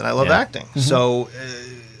movies and I love Yeah. acting. So,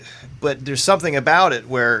 but there's something about it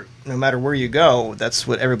where no matter where you go, that's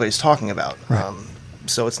what everybody's talking about. Right.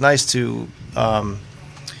 So it's nice to,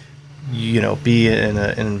 be in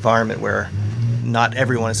an environment where not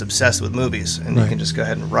everyone is obsessed with movies, and you Right. can just go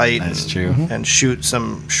ahead and write. That's and, true. And shoot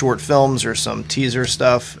some short films or some teaser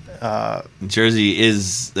stuff. Jersey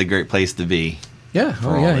is the great place to be Yeah. for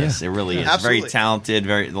Oh, all yeah. this. It really is. Absolutely. Very talented.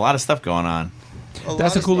 A lot of stuff going on. A That's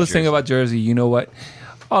lot the of coolest stuff. thing about Jersey. You know what?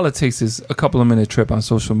 All it takes is a couple of minute trip on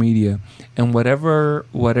social media, and whatever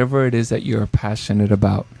it is that you're passionate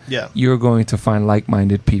about, Yeah. you're going to find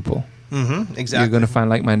like-minded people. Mm-hmm. Exactly. You're going to find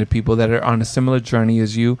like-minded people that are on a similar journey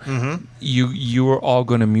as you. Mm-hmm. You are all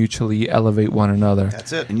going to mutually elevate one another.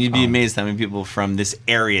 That's it. And you'd be amazed how many people from this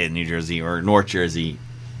area in New Jersey or North Jersey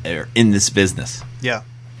are in this business Yeah.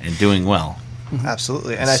 and doing well.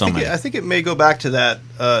 Absolutely, and So I many. think it may go back to that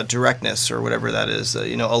directness or whatever that is.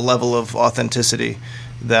 A level of authenticity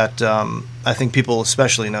that I think people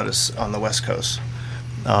especially notice on the West Coast.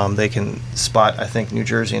 They can spot, I think, New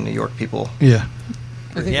Jersey and New York people. Yeah.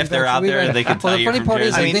 Yeah, if they're out there, they can tell the you're funny from part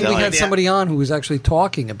is, Jersey. I think we had Yeah. somebody on who was actually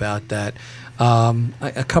talking about that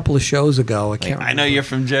a couple of shows ago. I can't. I know you're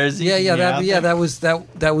from Jersey. Yeah, You're out there.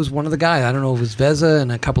 that was one of the guys. I don't know if it was Veza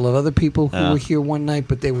and a couple of other people who Yeah. were here one night,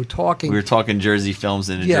 but they were talking. We were talking Jersey films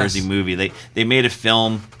and a Yes. Jersey movie. They made a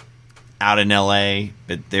film out in L.A.,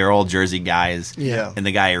 but they're all Jersey guys. Yeah. And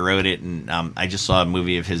the guy who wrote it, and I just saw a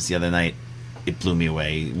movie of his the other night. It blew me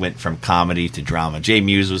away. It went from comedy to drama. Jay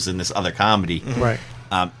Muse was in this other comedy. Right.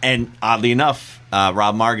 And oddly enough,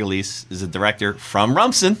 Rob Margulies is a director from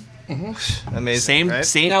Rumson. Amazing.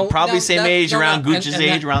 Same, Now- probably now same that- age, no, no, around Gooch's and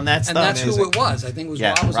age, that- around that and stuff. that's who it was. I think it was Yeah,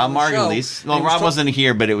 Rob was Rob on the show, Margulies. and Well, he was Rob wasn't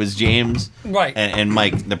here, but it was James. Right. And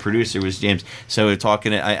Mike, the producer, was James. So we were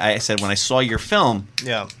talking. I said, when I saw your film,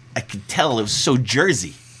 Yeah. I could tell it was so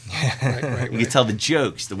Jersey. Right. You could tell the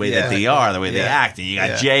jokes, the way Yeah. that they are, the way they Yeah. act, and you got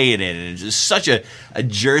Yeah. Jay in it, and it's just such a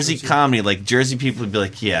Jersey comedy. Like Jersey people would be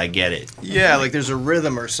like, "Yeah, I get it." Yeah, like there's a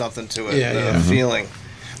rhythm or something to it. Yeah, yeah. Feeling.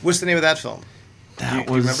 What's the name of that film? That Do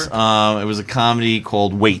you was remember? it was a comedy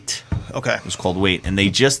called Wait. Okay. It was called Wait, and they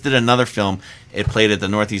just did another film. It played at the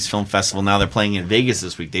Northeast Film Festival. Now they're playing in Vegas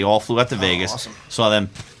this week. They all flew out to Vegas. awesome. Saw them.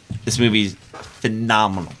 This movie's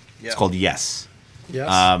phenomenal. Yeah. It's called Yes. Yes.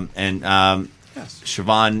 Yes.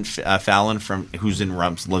 Siobhan Fallon who's in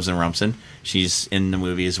lives in Rumson. She's in the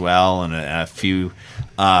movie as well, and a few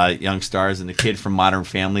young stars, and the kid from Modern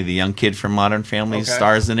Family, the young kid from Modern Family, Okay.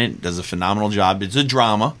 stars in it. Does a phenomenal job. It's a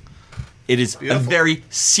drama. It is Beautiful. a very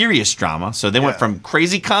serious drama. So they went Yeah. from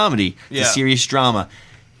crazy comedy Yeah. to serious drama,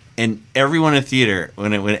 and everyone in the theater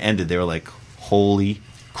when it ended, they were like, "Holy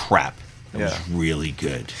crap!" It was Yeah. really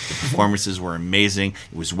good. The performances were amazing.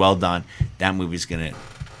 It was well done. That movie's gonna.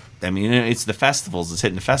 I mean, it's the festivals. It's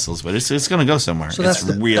hitting the festivals, but it's going to go somewhere. So it's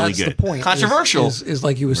that's really that's good. The point. Controversial. Is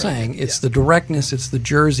like you were saying. It's the directness. It's the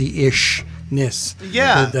Jersey-ishness.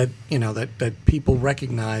 Yeah. That people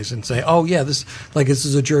recognize and say, oh yeah, this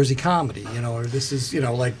is a Jersey comedy, or this is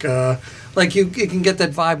like you can get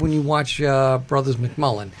that vibe when you watch Brothers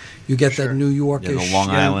McMullen. You get that New Yorkish, Yeah, the Long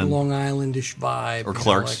Island. Long Islandish vibe, Or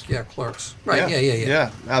Clerks. Clerks. Right? Yeah. Yeah,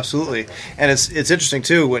 absolutely. And it's interesting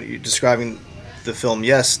too when you're describing the film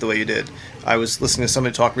Yes the way you did. I was listening to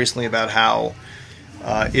somebody talk recently about how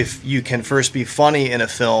if you can first be funny in a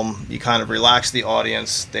film, you kind of relax the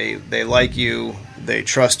audience. They like you, they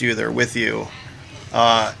trust you, they're with you.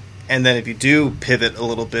 And then if you do pivot a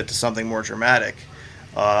little bit to something more dramatic,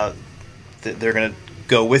 they're going to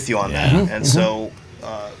go with you on that. And so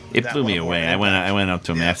It that blew me one away. more I went up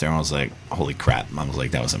to him Yeah. after and I was like, "Holy crap!" I was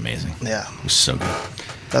like, "That was amazing. Yeah, It was so good."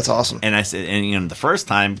 that's awesome. And I said, and the first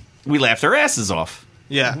time we laughed our asses off.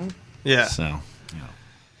 Yeah, yeah. So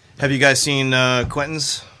Have you guys seen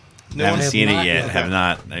Quentin's new I haven't one? seen not it yet. yet. Have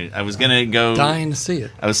not. I was gonna go. Dying to see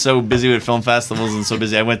it. I was so busy with film festivals and so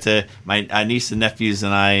busy. I went to my niece and nephews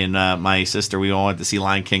and I and my sister. We all went to see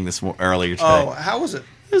Lion King earlier today. Oh, how was it?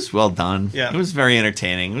 It was well done. Yeah. It was very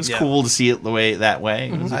entertaining. It was Yeah. cool to see it that way.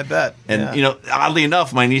 It was- I bet. And Yeah. oddly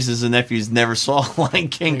enough, my nieces and nephews never saw Lion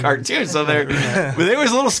King cartoon, so but it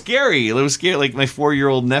was a little scary. It was scary. Like my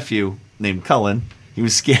 4-year-old nephew named Cullen, he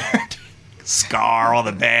was scared. Scar, all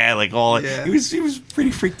the bad, Yeah. he was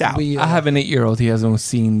pretty freaked out. We, I have an 8-year-old. He hasn't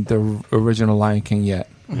seen the original Lion King yet.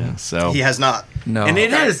 Yeah, so He has not. No, and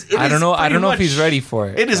it is. I don't know. I pretty don't know if much- he's ready for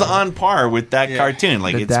it. It is on par with that Yeah. cartoon.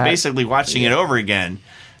 Like The it's dad- basically watching it over again.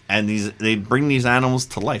 And they bring these animals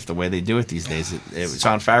to life the way they do it these days.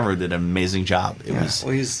 John Favreau did an amazing job. It was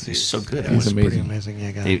Well, he's so good. He's It was pretty amazing. amazing.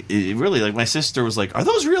 Yeah, guy. it really, like, my sister was like, "Are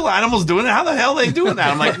those real animals doing it? How the hell are they doing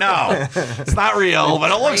that?" I'm like, "No, it's not real,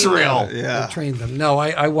 but it looks real." Yeah. They trained them. No,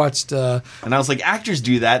 I watched. And I was like, "Actors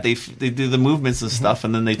do that. They do the movements and stuff,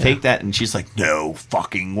 and then they take that." And she's like, "No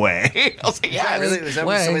fucking way." I was like, "Yeah, Really? Is that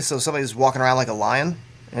Way. what somebody's walking around like a lion?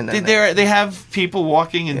 And then they have people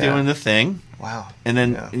walking and Yeah. doing the thing." wow. And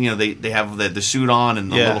then Yeah. they have the suit on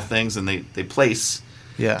and the Yeah. little things, and they place.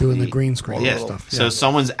 Yeah. doing the green screen Yeah. and stuff. So Yeah.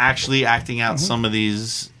 someone's actually acting out some of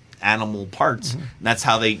these animal parts. And that's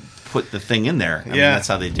how they put the thing in there. I mean, Yeah. that's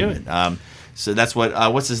how they do it. So that's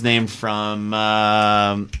what's his name from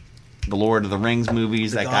the Lord of the Rings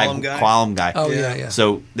movies? That Gollum guy? Gollum guy. Oh Yeah. yeah.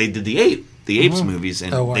 So they did the apes movies,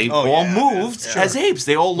 and Oh, wow. they Oh, all yeah, moved yeah. as apes.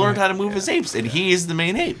 They all learned how to move as apes, and he is the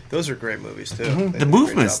main ape. Those are great movies too. They The did a great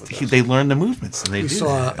movements, job with those. they learn the movements, and they We do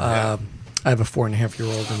saw. that. I have a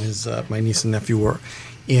 4.5-year-old, and his my niece and nephew were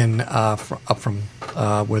in up from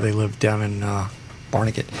where they live down in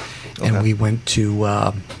Barnegat, and Okay. we went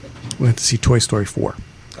to see Toy Story 4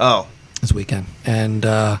 Oh, this weekend. And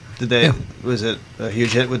did they? Yeah. Was it a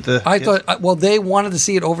huge hit with the? I kids? thought, well, they wanted to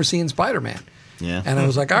see it over seeing Spider-Man. Yeah. And I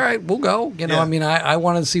was like, all right, we'll go. Yeah. I mean, I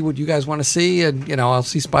wanted to see what you guys want to see, and I'll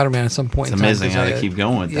see Spider-Man at some point. It's in time, amazing 'cause how I- they keep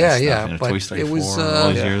going with that Yeah, stuff. yeah. Toy But Story it was 4, all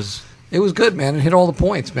these yeah. years. it was good, man. It hit all the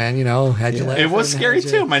points, man. Had you Yeah. laughing? It was scary had you-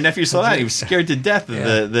 too. My nephew saw that. He was scared to death of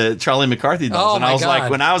Yeah. the Charlie McCarthy dolls. Oh, and I my was like,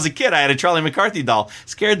 God. when I was a kid, I had a Charlie McCarthy doll.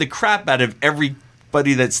 Scared the crap out of every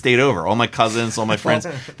everybody that stayed over, all my cousins, all my friends,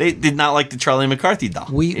 they did not like the Charlie McCarthy doll.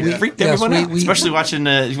 It freaked everyone out, especially watching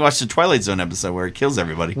you watch the Twilight Zone episode where it kills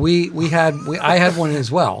everybody. I had one as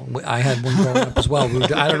well. I had one growing up as well.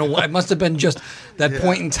 I don't know. It must have been just that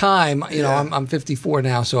point in time. You know, I'm 54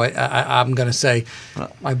 now, so I'm going to say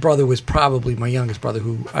my brother was probably my youngest brother.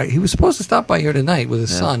 He was supposed to stop by here tonight with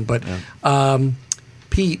his son, but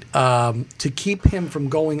Pete, to keep him from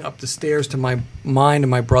going up the stairs to mine and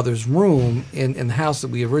my brother's room in the house that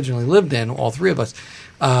we originally lived in, all three of us.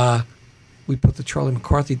 We put the Charlie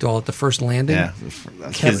McCarthy doll at the first landing. Yeah,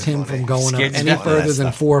 kept him from going up any further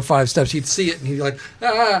than 4 or 5 steps. He'd see it and he'd be like,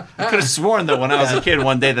 I could have sworn that when I was a kid,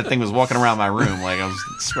 one day that thing was walking around my room. Like,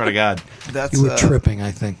 swear to God. You were tripping,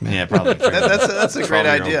 I think, man. Yeah, probably. That's a great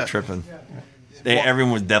idea. Tripping.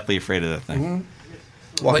 Everyone was definitely afraid of that thing. Mm-hmm.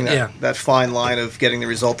 Walking that fine line of getting the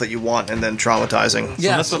result that you want and then traumatizing. So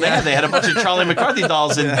that's what they had. They had a bunch of Charlie McCarthy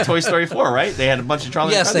dolls in Toy Story 4, right? They had a bunch of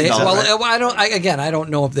Charlie McCarthy dolls. Well, I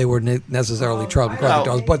don't know if they were necessarily Charlie McCarthy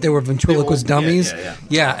dolls, but they were ventriloquist dummies.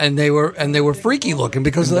 Yeah, and they were freaky looking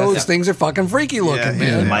because those things are fucking freaky looking,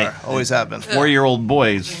 man. My always have been. 4-year-old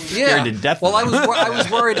boy is scared to death. Well,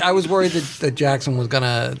 I was worried that Jackson was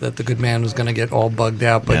that the good man was gonna get all bugged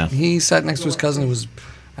out, but he sat next to his cousin who was,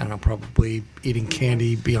 I don't know, probably eating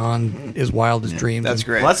candy beyond his wildest dreams. That's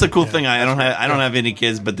great. Well, that's the cool thing. I don't have any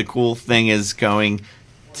kids, but the cool thing is going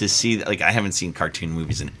to see. Like, I haven't seen cartoon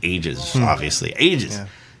movies in ages, obviously ages. Yeah.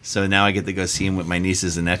 So now I get to go see them with my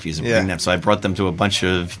nieces and nephews and bring them. So I brought them to a bunch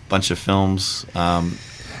of films,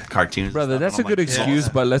 cartoons. Brother, that's a good excuse,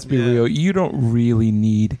 but let's be real. You don't really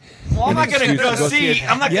need. Well, I'm not going to go see.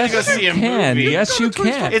 I'm not going to go see a movie. Yes, you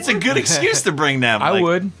can. It's a good excuse to bring them. I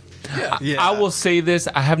would. I will say this.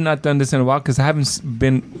 I have not done this in a while because I haven't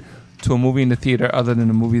been to a movie in the theater other than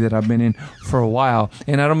a movie that I've been in for a while.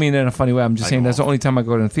 And I don't mean that in a funny way. I'm just saying that's the only time I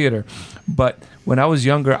go to the theater. But when I was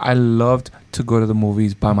younger, I loved to go to the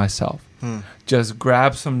movies by myself. Just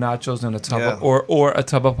grab some nachos and a tub or a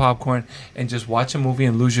tub of popcorn and just watch a movie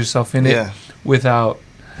and lose yourself in it without.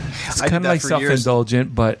 It's kind of like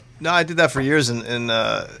self-indulgent, but no, I did that for years out in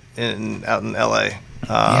LA.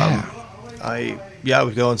 I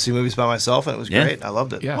would go and see movies by myself, and it was great. I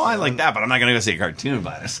loved it. Yeah. Well, I like that, but I'm not going to go see a cartoon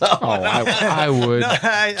by myself. Oh, I would.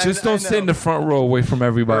 Just don't sit in the front row away from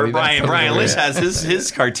everybody. Brian Lynch has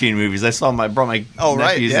his cartoon movies. I brought my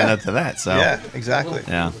nephews into that. So yeah, exactly.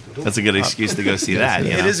 Yeah, that's a good excuse to go see that.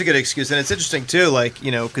 It is a good excuse, and it's interesting too. Like,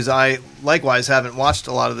 because I likewise haven't watched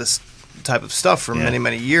a lot of this type of stuff for many,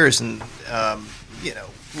 many years, and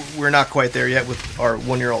we're not quite there yet with our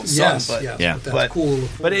 1-year-old son. But that's cool.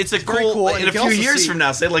 But it's cool. In a few years from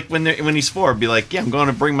now, say like when he's 4, be like, I'm going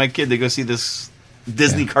to bring my kid to go see this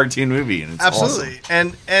Disney cartoon movie, and it's absolutely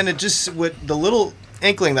awesome. And it just with the little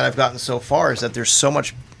inkling that I've gotten so far is that there's so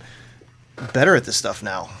much better at this stuff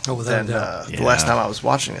now than the last time I was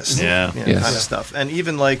watching this kind of stuff. And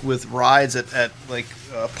even like with rides at like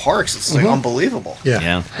parks, it's like unbelievable.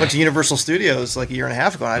 Yeah. Went to Universal Studios like a year and a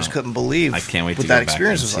half ago, and I just couldn't believe I can't wait what to that go back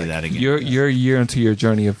experience and was see like. that again. You're a year into your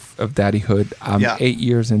journey of daddyhood. I'm 8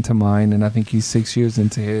 years into mine, and I think he's 6 years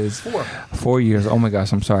into his. 4 years. Oh my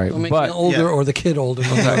gosh, I'm sorry. Don't make me older or the kid older.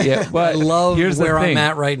 But I love where I'm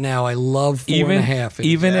at right now. I love 4.5.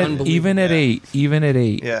 Even at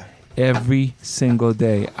 8. Yeah. Every single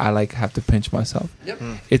day, I have to pinch myself. Yep.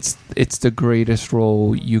 It's the greatest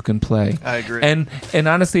role you can play. I agree. And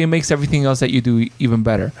honestly, it makes everything else that you do even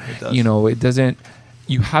better. It does. It doesn't.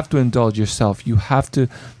 You have to indulge yourself. You have to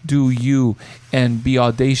do you and be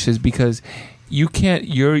audacious because you can't.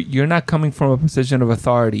 You're not coming from a position of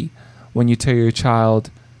authority when you tell your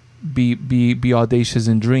child be audacious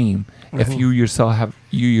and dream if you yourself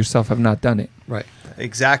have not done it. Right.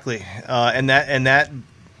 Exactly. And that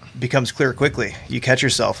becomes clear quickly. You catch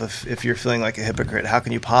yourself if you're feeling like a hypocrite. How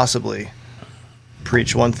can you possibly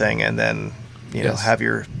preach one thing and then have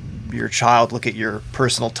your child look at your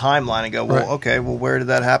personal timeline and go, well, okay, well, where did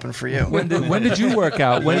that happen for you? When did you work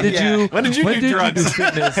out? When did you do drugs?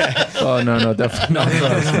 Fitness? Oh no, definitely not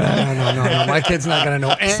drugs. No. My kid's not gonna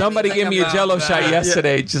know. Somebody gave me a Jello shot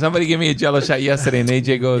yesterday. Somebody gave me a Jello shot yesterday, and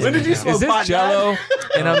AJ goes, "When did you smoke is this Jello?"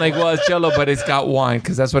 And I'm like, "Well, it's Jello, but it's got wine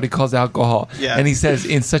because that's what he calls alcohol." Yeah. And he saes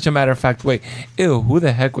in such a matter of fact way, "Ew, who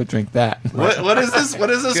the heck would drink that?" What is this? What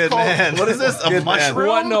is this Good called? man. What is this? A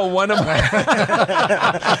mushroom? One of my.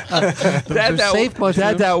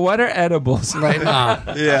 What are edibles? Right now.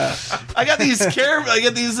 Yeah. I got these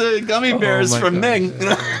gummy bears from Ming.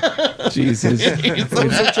 Jesus.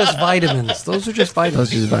 Those are just vitamins. Those are just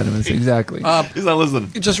vitamins. Exactly. He's not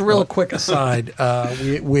listening. Just a real quick aside.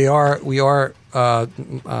 We are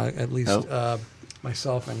at least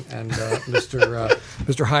myself and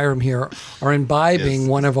Mr. Hiram here are imbibing Yes.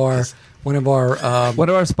 one of our One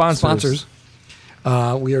of our sponsors.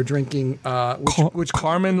 We are drinking which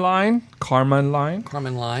Carmen Line. Carmen Line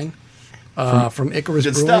from Icarus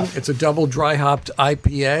Good Brewing. stuff. It's a double dry hopped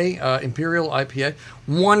IPA, Imperial IPA.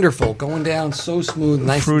 Wonderful, going down so smooth,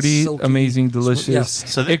 nice, Fruity, and silky. amazing, delicious. Yes.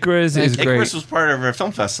 So Icarus is great. Icarus was part of our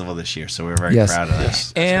film festival this year, so we're very Yes. proud of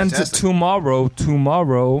that. And fantastic. tomorrow,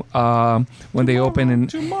 when they open in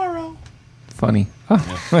Tomorrow. funny,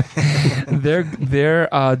 they're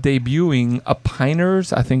debuting a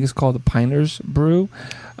Piners. I think it's called the Piners Brew.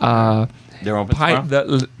 They're open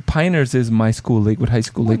tomorrow? Piners is my school, Lakewood High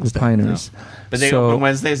School, Lakewood Piners. But they So open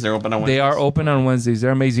Wednesdays. They're open on Wednesdays. They are open on Wednesdays.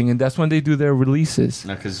 They're amazing, and that's when they do their releases.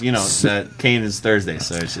 No, because Kane is Thursday,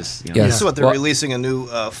 so it's just Yes. So what? They're Well, releasing a new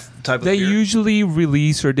type of They beer? usually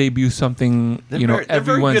release or debut something, They're every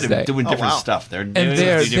very good Wednesday, at doing Oh, different wow. stuff. They're and doing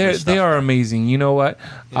they different are amazing. You know what?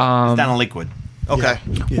 It's down in Lakewood. Okay.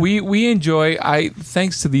 Yeah. We enjoy.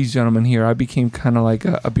 Thanks to these gentlemen here, I became kind of like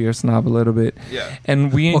a beer snob a little bit. Yeah.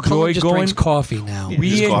 And we Well, Cullen enjoy just going. drinks coffee now. Yeah. We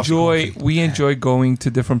Just coffee. enjoy going to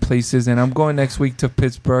different places, and I'm going next week to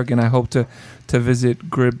Pittsburgh, and I hope to visit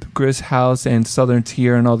Gris House and Southern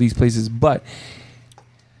Tier and all these places. But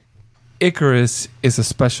Icarus is a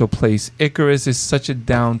special place. Icarus is such a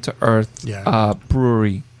down to earth Yeah.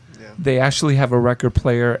 brewery. Yeah. They actually have a record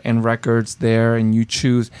player and records there, and you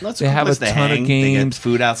choose. They have a ton of They get games.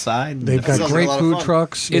 food outside. They've got Sounds like a great lot of food fun.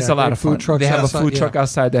 trucks. It's Yeah, a lot great of fun. food trucks They have outside, a food yeah. truck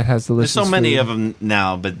outside that has delicious. There's so many food. of them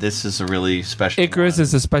now, but this is a really special Icarus one.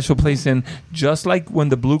 is a special place, and just like when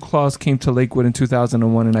the Blue Claws came to Lakewood in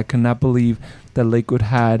 2001, and I could not believe that Lakewood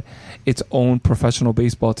had its own professional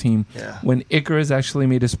baseball team. Yeah. When Icarus actually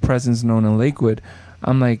made his presence known in Lakewood,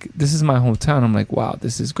 I'm like, this is my hometown. I'm like, wow,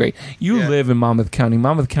 this is great. You Yeah. live in Monmouth County.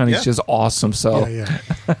 Monmouth County is Yeah. just awesome. So Yeah,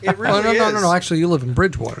 yeah. It really Oh, no, is. no. Actually, you live in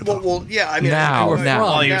Bridgewater. Well, though. well, yeah. I mean, Now, I- now.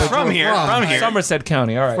 Well, you're now- from here. From here. Somerset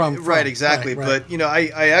County. All right. Right, exactly. right. But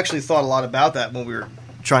I actually thought a lot about that when we were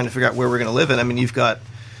trying to figure out where we're going to live in. I mean, you've got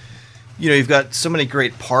so many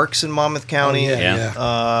great parks in Monmouth County. Oh,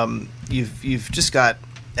 Yeah. You've just got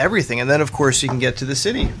everything, and then of course you can get to the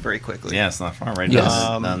city very quickly. Yeah, it's not far. Right Yes.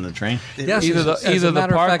 down the train. Yes, Either as a the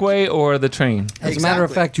matter of fact- Parkway or the train. As a matter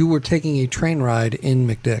of Exactly. fact, you were taking a train ride in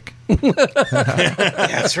McDick.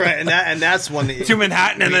 That's right, and that's one that To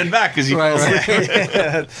Manhattan and then back because you Right,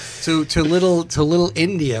 fell asleep. to little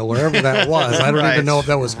India, wherever that was. I don't Right. even know if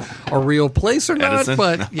that was a real place or not, Edison?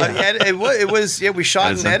 but yeah. it was. Yeah, we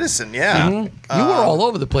shot Edison. in Edison. Yeah, You were all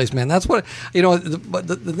over the place, man. That's what But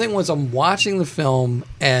the thing was, I'm watching the film,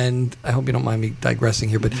 and I hope you don't mind me digressing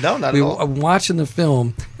here, but No, not at all. I'm watching the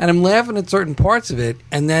film, and I'm laughing at certain parts of it,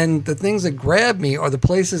 and then the things that grab me are the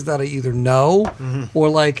places that I either know Mm-hmm. or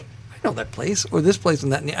like. I know that place or this place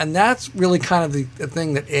and that, and that's really kind of the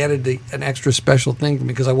thing that added an extra special thing to me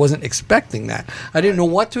because I wasn't expecting that. I didn't know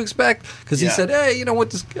what to expect because he Yeah. said, "Hey, you know what?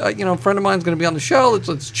 This a friend of mine's going to be on the show.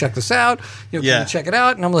 Let's check this out. Can Yeah. you check it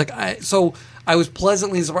out?" And I'm like, so I was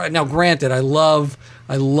pleasantly surprised. Now, granted, I love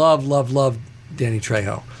Danny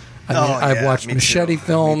Trejo. I mean, Oh, I've yeah, watched me Machete too.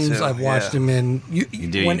 films. Me too, I've watched yeah. him in.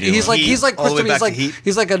 do. He's like Heat, all the way back to Heat.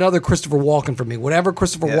 he's like another Christopher Walken for me. Whenever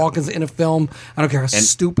Christopher Yeah. Walken's in a film, I don't care how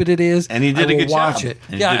stupid it is. and he did I a will good watch job. it.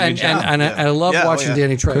 And he Yeah, did a and good job. and I love Yeah, oh, watching yeah.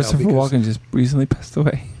 Danny Trejo. Christopher because- Walken just recently passed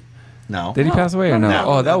away. No. Did he pass away or no? no.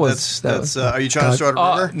 Oh, that was. That's. Are you trying to start a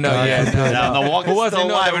Oh, rumor? no, yeah. No, the Walken's Who was it? still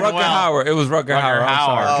No, alive and Rutger well. Hauer. It was Rutger Hauer. I'm Hauer.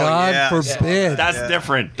 sorry. Oh, God yeah. forbid. That's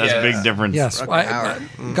different. That's a big difference. Yes, Rutger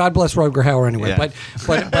Hauer. God bless Rutger Hauer anyway. Yeah.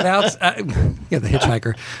 But outside, yeah, the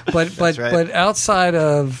hitchhiker. But right. but outside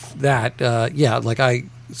of that,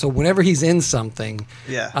 so whenever he's in something,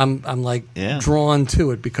 Yeah. I'm like Yeah. drawn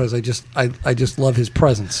to it because I just love his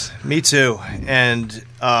presence. Me too. And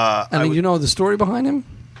And you know the story behind him?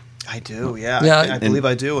 I do. Yeah. Yeah. I believe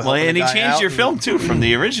I do. Well, helping and a he guy changed out your and- film too from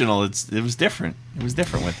the original. It was different. It was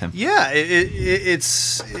different with him. Yeah,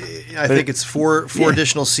 it's. I think it's four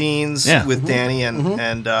additional scenes Yeah. with Danny and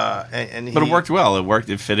But it worked well. It worked.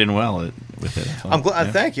 It fit in well with it. I'm glad.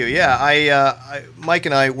 Yeah. Thank you. Yeah, Mike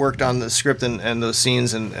and I worked on the script and those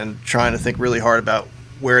scenes and trying to think really hard about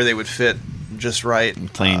where they would fit just right.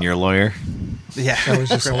 Playing your lawyer. Yeah, That was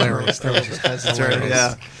just hilarious. That was just That's right.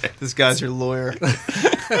 Yeah, this guy's your lawyer.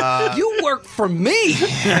 You work for me.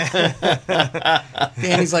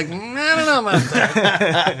 Danny's like, I don't know about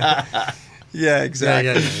that. Yeah,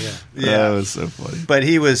 exactly. Yeah. That was so funny. But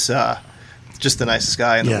he was just the nicest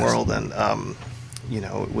guy in the Yes. world, and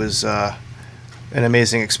it was an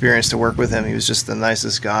amazing experience to work with him. He was just the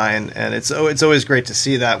nicest guy, and it's always great to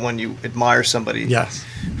see that when you admire somebody Yes.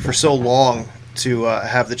 for so long to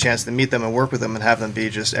have the chance to meet them and work with them and have them be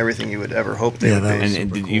just everything you would ever hope they would that be. was And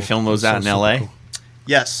super did you cool. film those out in So L.A.? super cool.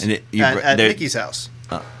 Yes, And at they're- Mickey's house.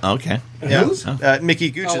 Okay. Yeah, Whose?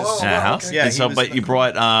 Mickey Gooch's. Oh, House. okay. Yeah, And he so, was but the- you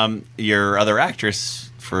brought your other actress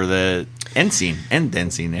for the end scene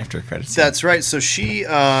after credits. That's right. So she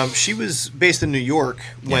was based in New York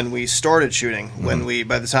when we started shooting. When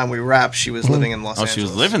by the time we wrapped, she was living in Los Oh, Angeles. she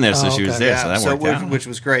was living there, so Oh, she was okay. there. Yeah, So that worked out. which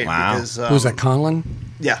was great. Wow. Because, Who was that, Conlon?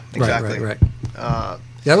 Yeah, exactly. Right.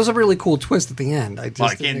 That was a really cool twist at the end. I just Well,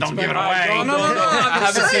 I didn't can't- don't give it expect- away. No, I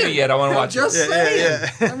haven't seen it yet. I want to I'm watch just it.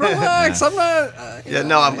 saying. Relax. I'm not. Yeah,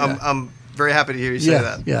 no, I'm very happy to hear you say Yeah,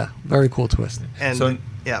 that. yeah. Very cool twist. And So-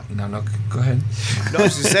 yeah, No, go ahead. no, I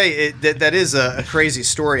was going to say that is a crazy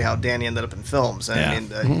story how Danny ended up in films. And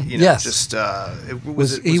Yeah. I mean, you know, Yes. just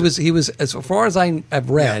it He was as far as I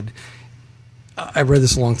have read. I read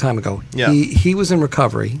this a long time ago. Yeah. He was in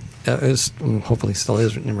recovery. Hopefully, still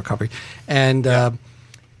is in recovery, and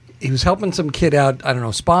he was helping some kid out. I don't know,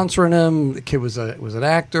 sponsoring him. The kid was an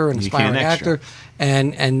actor, an You aspiring can't extra. actor,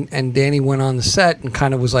 and Danny went on the set and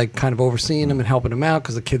kind of overseeing him and helping him out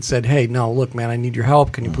because the kid said, "Hey, no, look, man, I need your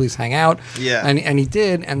help. Can you please hang out?" Yeah. and he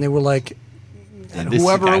did, and they were like. And this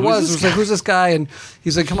whoever guy, it who's was this was like, "Who's this guy?" And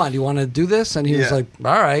he's like, "Come on, do you want to do this?" And he was Yeah. like,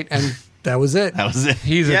 "All right." And that was it. That was it.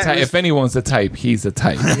 He's Yeah, a it type. was- If anyone's a type, he's a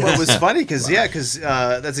type. Well, it was funny because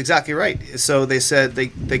that's exactly right. So they said they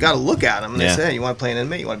got to look at him and Yeah. they said, "Hey, you want to play an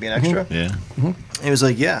inmate? You want to be an extra?" Yeah. And he was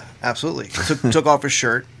like, "Yeah, absolutely." Took off his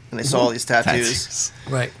shirt and they saw all these tattoos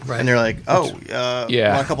Right. and they're like, "Oh,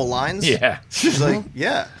 Yeah. want a couple lines?" Yeah. He's like,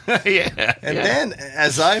 "Yeah." Yeah. And then,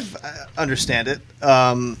 as I've understand it,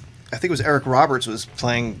 I think it was Eric Roberts was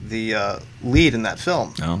playing the lead in that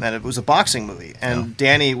film, Oh. and it was a boxing movie. And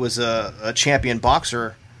Danny was a champion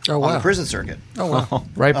boxer Oh, on wow. the prison circuit. Oh wow.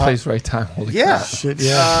 Right place, right time. Holy Yeah. crap. Shit,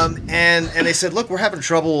 yeah. And they said, look, we're having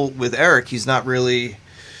trouble with Eric. He's not really.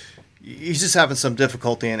 He's just having some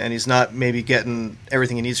difficulty, and he's not maybe getting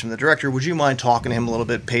everything he needs from the director. Would you mind talking to him a little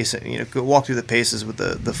bit, pacing, go walk through the paces with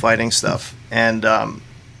the fighting stuff? And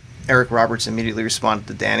Eric Roberts immediately responded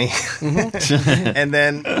to Danny, and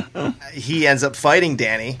then he ends up fighting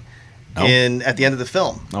Danny at the end of the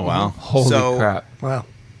film. Oh wow. Holy So- crap. Wow.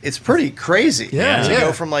 It's pretty crazy. Yeah, to yeah.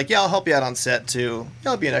 go from like, I'll help you out on set to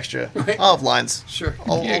I'll be an extra. I'll have lines. Sure.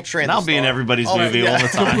 I'll train. And I'll the be in star. everybody's I'll- movie yeah. all the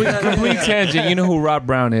time. Complete tangent. You know who Rob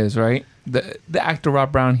Brown is, right? The actor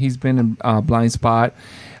Rob Brown. He's been in Blind Spot,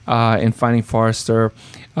 in Finding Forrester.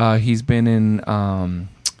 He's been in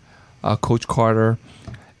Coach Carter.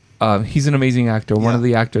 He's an amazing actor. One Yeah. of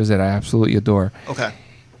the actors that I absolutely adore. Okay.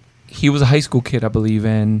 He was a high school kid, I believe,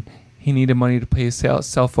 and he needed money to pay his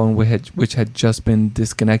cell phone, which had just been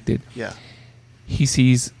disconnected. Yeah. He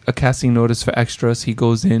sees a casting notice for extras. He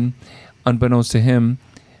goes in. Unbeknownst to him,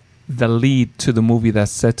 the lead to the movie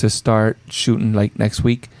that's set to start shooting like next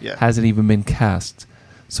week Yeah. hasn't even been cast.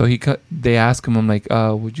 So they asked him, I'm like,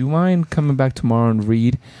 would you mind coming back tomorrow and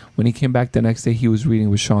read? When he came back the next day, he was reading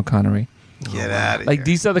with Sean Connery. Get out of Like here.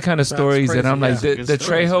 these are the kind of stories that crazy, I'm like, yeah. the Good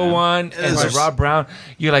stories, Trejo man. one and There's- the Rob Brown.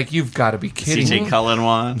 You're like, you've got to be kidding CJ me. Cullen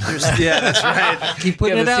one. Yeah, that's right. Keep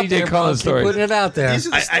putting Yeah, it the out CJ there. Cullen Bro. story. Keep putting it out there. These are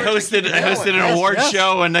the I hosted an award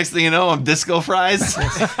show, and next thing you know, I'm disco fries.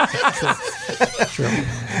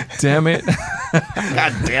 Damn it.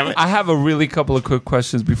 God damn it! I have a really couple of quick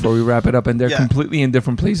questions before we wrap it up, and they're Yeah. completely in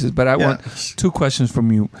different places. But I Yeah. want two questions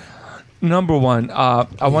from you. Number one,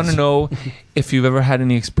 I want to know if you've ever had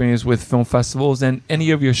any experience with film festivals and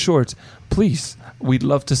any of your shorts. Please, we'd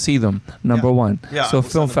love to see them. Number Yeah. one. Yeah, So we'll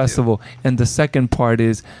film send them to you. festival. And the second part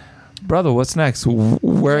is, brother, what's next?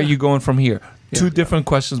 Where are you going from here? Two different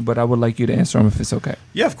questions, but I would like you to answer them if it's okay.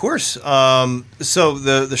 Yeah, of course. So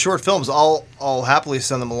the short films, I'll happily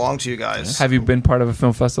send them along to you guys. Have you been part of a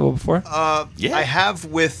film festival before? Yeah. I have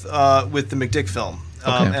with the McDick film,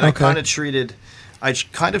 Okay. and I Okay. kind of treated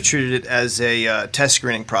it as a test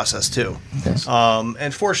screening process too. Yes.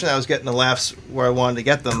 And fortunately, I was getting the laughs where I wanted to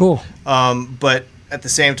get them. Cool. But at the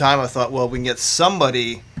same time, I thought, well, we can get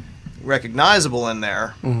somebody recognizable in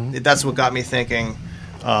there. That's what got me thinking.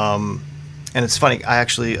 And it's funny. I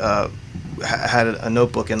actually had a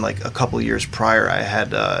notebook, and like a couple of years prior, I had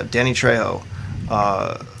Danny Trejo,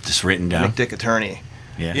 Just written down. McDick attorney.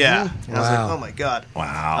 Yeah. Yeah. And I was Wow. like, oh my god.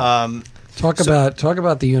 Wow. Talk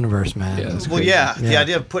about the universe, man. Yeah, that's Well, crazy. yeah, the Yeah.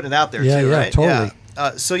 idea of putting it out there Yeah, too, yeah, right? totally.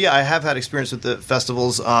 Yeah. So yeah, I have had experience with the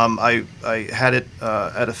festivals. I had it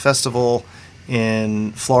at a festival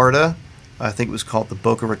in Florida. I think it was called the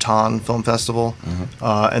Boca Raton Film Festival,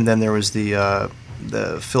 and then there was the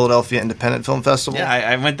the Philadelphia Independent Film Festival. Yeah,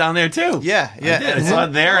 I went down there too. Yeah, yeah. I did. I saw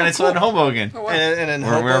it there, and I saw it in Hoboken, And in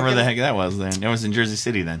or wherever Hoboken. the heck that was. Then it was in Jersey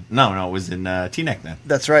City. Then no, it was in Teaneck. Then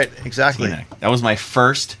That's right, exactly. Teaneck. That was my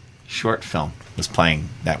first short film. Was playing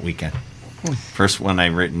that weekend. First one I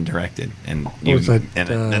written and directed, and you. was that, and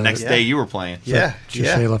the next yeah. day you were playing. Yeah,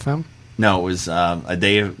 Chez La Femme? No, it was a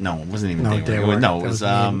day of. No, it wasn't even No, a day. Day Of, of Work. no, it That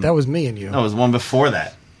was. that was me and you. No, it was one before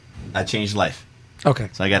that. I Changed Life. Okay.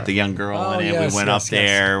 So I got the young girl Oh, in it. yes, We went yes, up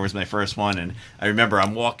there. It was my first one, and I remember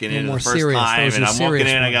I'm walking in more the first serious. time, Those and are I'm walking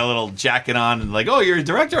serious in. I got a little jacket on, and like, oh, you're a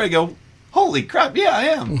director. I go, holy crap, yeah, I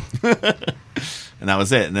am. And that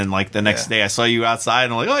was it. And then like the next day, I saw you outside,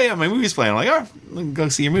 and I'm like, oh yeah, my movie's playing. I'm like, oh, let me go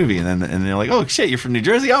see your movie. And they're like, oh shit, you're from New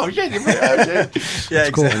Jersey. Oh shit, you're from Yeah,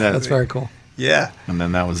 Cool. exactly. That's very cool. Yeah, And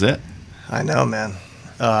then that was it. I know, man.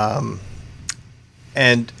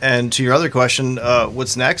 And to your other question,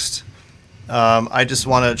 what's next? I just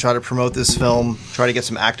want to try to promote this film, try to get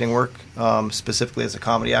some acting work, specifically as a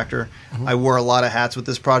comedy actor. I wore a lot of hats with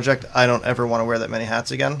this project. I don't ever want to wear that many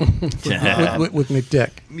hats again. With McDick.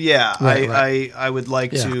 Yeah, Right. I would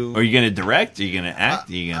like Yeah. to. Are you going to direct? Are you going to act?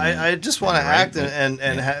 Are you gonna I just want to write? act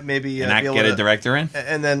and maybe and act, be able get to, a director in?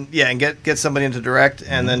 and then and get somebody in to direct,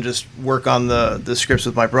 and then just work on the scripts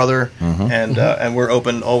with my brother, and we're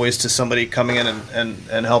open always to somebody coming in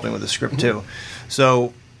and helping with the script too.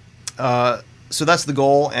 So that's the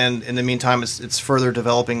goal, and in the meantime, it's further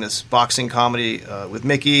developing this boxing comedy with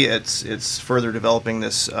Mickey. It's further developing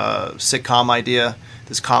this sitcom idea,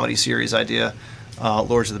 this comedy series idea,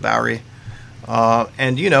 Lords of the Bowery.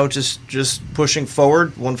 And just pushing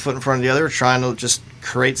forward, one foot in front of the other, trying to just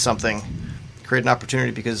create something, create an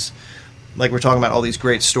opportunity, because like we're talking about all these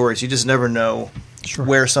great stories, you just never know Sure.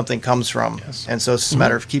 where something comes from. Yes. And so it's just a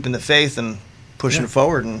matter of keeping the faith and pushing Yeah.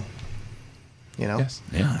 forward, and Yes.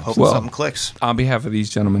 Yeah. hoping Well, something clicks. On behalf of these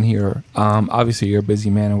gentlemen here, obviously you're a busy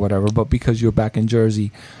man or whatever, but because you're back in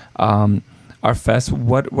Jersey, our fest,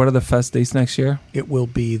 what are the fest dates next year? It will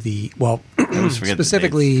be the always forget the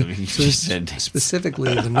specifically dates. You just said dates.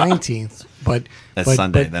 specifically the 19th, but That's but,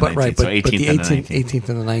 Sunday, but, the but, right, 19th, so but, 18th but the and the 18th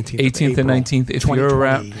and the 19th, 18th and 19th. If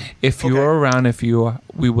you're around,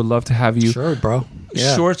 we would love to have you. sure, bro.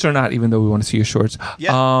 Yeah. Shorts or not, even though we want to see your shorts.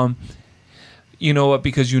 Yeah. You know what?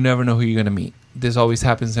 Because you never know who you're going to meet. This always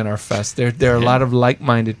happens in our fest. There are a lot of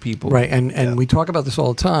like-minded people. Right, and Yeah. we talk about this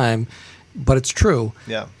all the time, but it's true.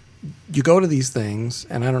 Yeah. You go to these things,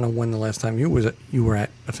 and I don't know when the last time you were at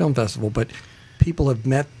a film festival, but people have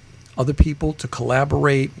met other people to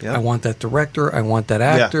collaborate. Yeah. I want that director. I want that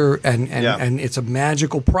actor, and Yeah. it's a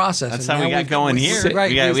magical process. That's And how we now got going here. Right,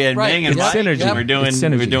 we had right, Ming and yeah, Mike. synergy. And we're doing It's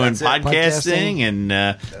synergy. That's it. podcasting,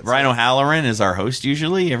 and Brian O'Halloran is our host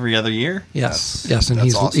usually every other year. Yes, That's- and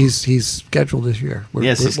that's awesome. he's scheduled this year.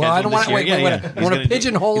 Yes, he's well, I don't scheduled want this to wait. year. Wait, Yeah, I yeah. want He's to gonna do-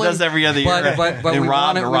 pigeonhole He him. does every other year. But and we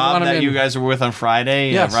Rob, want Rob him that in. you guys were with on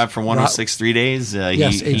Friday, Yes. Rob from 106 3 Days.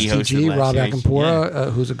 Yes, he hosted HTG, last Rob year.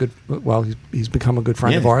 Akampora, who's a good. Well, he's become a good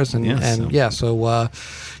friend of Yeah, ours, and yeah, so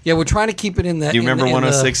we're trying to keep it in that. Do you remember in the-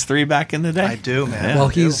 106.3 back in the day? I do, man. Yeah. Well,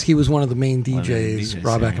 he was one of the main One of the DJs, DJs,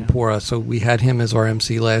 Rob yeah, Akampora. So we had him as our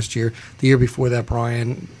MC last year. The year before that,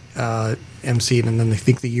 Brian MC'd, and then I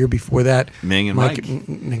think the year before that, Ming and Mike. Ming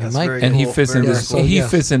and That's Mike. very And he cool. fits in Very this. cool. He Yeah.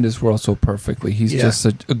 fits in this world so perfectly. He's Yeah. just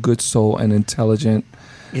a good soul and intelligent.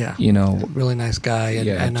 Yeah, You know, really nice guy, and,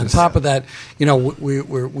 Yeah, and on just- top of that,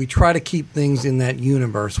 we try to keep things in that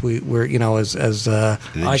universe. We're as I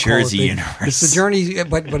call Jersey it, universe. It's the Journey,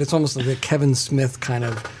 but it's almost like the Kevin Smith kind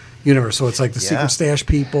of universe. So it's like the Yeah. Secret Stash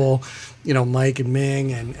people, Mike and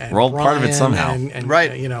Ming, and We're all part of it Brian, somehow. and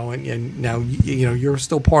Right. and now you're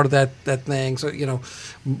still part of that thing. So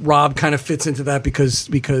Rob kind of fits into that because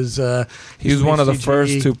he was one of the HCG.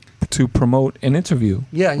 first to promote an interview.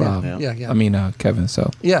 Yeah, yeah, Rob. yeah. I mean, Kevin. So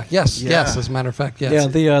Yes. Yeah. As a matter of fact, yes.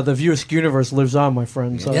 Yeah, the Viewsk universe lives on, my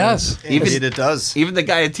friend. So, Yes. Indeed, it does. Even the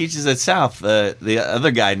guy who teaches at South, the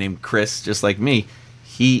other guy named Chris, just like me,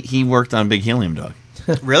 he worked on Big Helium Dog.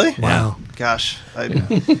 Really? Wow. Gosh,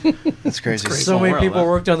 that's crazy. So many world, people huh?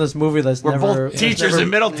 worked on this movie that's We're never both teachers never, in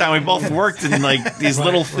Middletown. We both worked in like these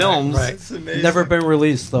little films. right. never been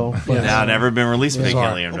released though. But, Now never been released. Big Bizarre.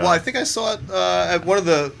 Helium Dog. Well, I think I saw it at one of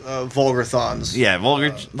the Vulgarthons. Yeah, vulgar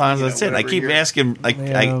times. That's it. I whatever keep you're- asking. Like,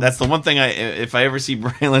 Yeah. that's the one thing. If I ever see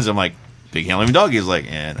Brian Lynch, I'm like, Big Helium Dog. He's like,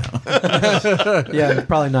 yeah, no. yeah, it's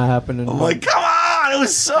probably not happening. I'm like, come on! It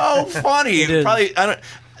was so funny. It is. Probably, I don't.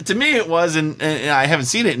 To me, it was, and I haven't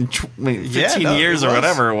seen it in 15 no, years it or was.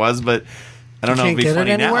 whatever it was, but I don't know if can't it'd be get it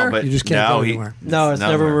funny anywhere? now. But You just can't no, go he- anywhere. no, it's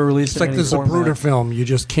never been released. It's like in the any format. Zapruder film. You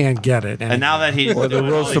just can't get it. And now that he's Or the doing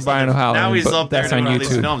all roast these of Brian things- O'Halloran, now he's but up there that's doing on all these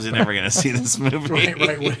YouTube. films, you're never going to see this movie. wait,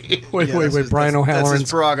 Yeah, Brian that's his O'Halloran's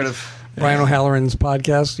prerogative. Brian O'Halloran's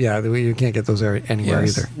podcast. Yeah, you can't get those anywhere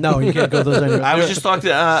Yes. either. No, you can't go those anywhere. I was just talking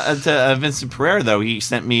to Vincent Pereira, though. He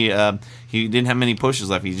sent me. He didn't have many posters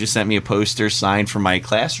left. He just sent me a poster signed for my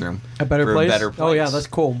classroom. A better for place? A better place. Oh yeah, that's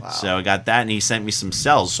cool. So I got that, and he sent me some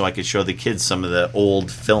cells so I could show the kids some of the old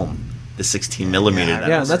film, the 16 millimeter. That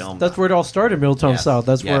Yeah, was filmed. that's where it all started, Middletown Yes. South.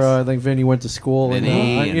 That's Yes. where I think Vinny went to school. Vinny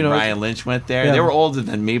and you know, Brian Lynch went there. Yeah. They were older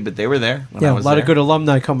than me, but they were there. When I yeah, a was lot there. of good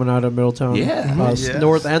alumni coming out of Middletown. Yeah. Yes.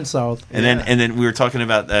 North and South. And then we were talking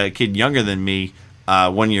about a kid younger than me,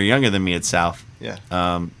 1 year younger than me at South. Yeah.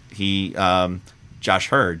 Josh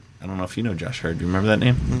Hurd. I don't know if you know Josh Hurd. Do you remember that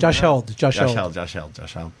name? Josh Held. Josh Held. Held. No, Josh I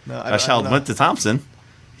Held don't went know. to Thompson.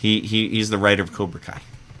 He's the writer of Cobra Kai.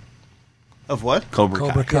 Of what?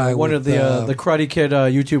 Cobra Kai. Yeah, one with, of the Karate Kid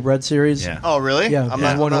YouTube Red series. Yeah. Oh, really? Yeah, I'm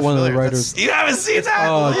yeah. not, One I'm not of the familiar. writers. You haven't seen that?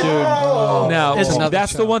 Oh, dude. Now, It's another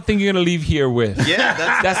that's show. the one thing you're going to leave here with.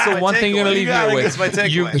 Yeah, That's the my one thing you're going to takeaway. leave You got here it. with. That's my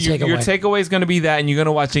takeaway. Your Takeaway. takeaway is going to be that, and you're going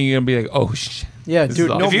to watch it and you're going to be like, oh, shit. Yeah, This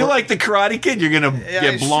dude. is No, If you mer- like the Karate Kid, you're gonna Yeah,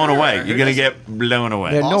 get blown sure. away. You're Who gonna doesn't? get blown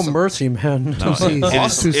away. yeah, no Awesome. mercy, man. No,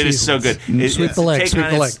 seasons. it is so good. Sweep the leg, take sweep on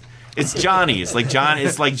the its- leg. It's Johnny. It's like John.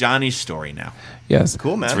 It's like Johnny's story now. Yes.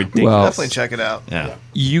 Cool, man. It's ridiculous. Well- Definitely check it out. Yeah.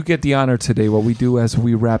 You get the honor today. What we do as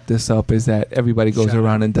we wrap this up is that everybody goes Shout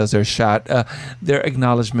around and does their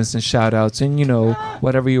acknowledgments and shout outs. And,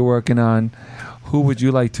 whatever you're working on, who would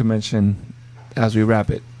you like to mention as we wrap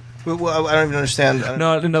it? Well, I don't even understand. I don't-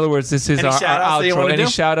 No, in other words, this is Any our shout-outs that you outro. wanna Any do?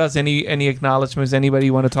 shout outs, any acknowledgments, anybody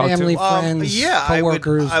you want to talk Family, to? friends, yeah,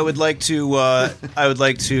 coworkers. I would like to. I would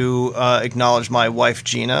like to acknowledge my wife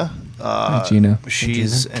Gina. Hi, Gina.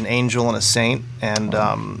 She's an angel and a saint,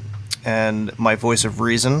 and my voice of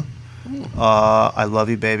reason. I love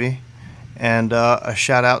you, baby. And a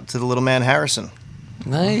shout out to the little man Harrison.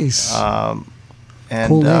 Nice. And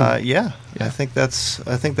Cool name. yeah, I think that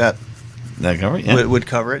That cover it? Yeah. would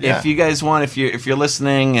cover it. Yeah. If you guys want, if you're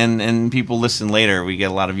listening and people listen later, we get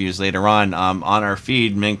a lot of views later on our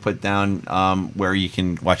feed. Ming put down where you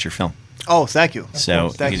can watch your film. Oh, thank you. So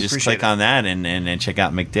Thank you you. just Appreciate click it. on that and check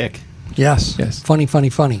out McDick. yes. Yes. Funny.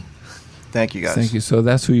 Thank you, guys. Thank you. So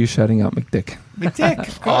that's who you're shouting out, McDick. McDick,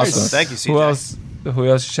 of course. Awesome. Thank you, CJ. Who else? Who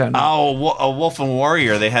else you shouting out? Oh, Wolf and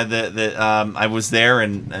Warrior. They had the I was there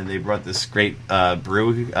and they brought this great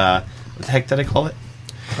brew. What the heck did I call it?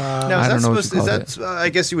 Now, I is don't that know what supposed? you Is that? I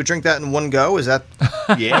guess you would drink that in one go. Is that?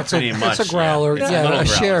 Yeah, pretty much. It's a growler. It's Yeah, little a growler.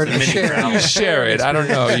 shared- It's a mini shared. growler. You share it. I don't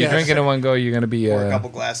know. You Yes. drink it in one go, you're going to be. Pour a couple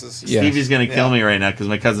glasses. Yeah. Stevie's gonna kill Yeah. me right now because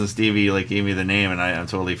my cousin Stevie gave me the name and I'm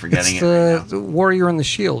totally forgetting It's it right the now. Warrior and the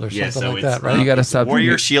Shield or Yeah, something so like it's that, right? You gotta stop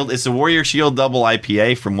Warrior drinking. Shield. It's a Warrior Shield double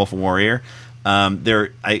IPA from Wolf and Warrior.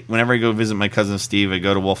 Whenever I go visit my cousin Steve, I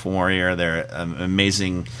go to Wolf and Warrior. They're an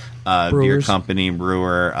amazing beer Brewers. company and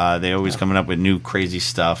brewer. They always coming up with new crazy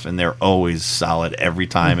stuff, and they're always solid every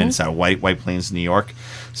time. Mm-hmm. And it's out of White Plains, New York.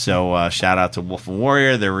 So shout out to Wolf and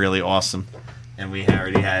Warrior. They're really awesome. And we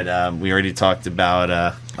already talked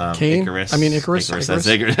about Kane? Icarus. I mean, Icarus. That's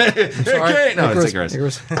Icarus. Sorry. Kane. No, it's Icarus.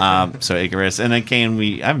 Icarus. So Icarus, and then Kane.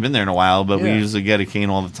 I haven't been there in a while, but we Yeah. usually get a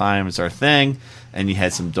Kane all the time. It's our thing. And you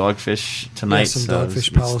had some dogfish tonight. Yeah, some so it was Dogfish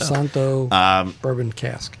good Palo stuff. Santo, bourbon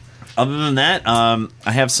cask. Other than that,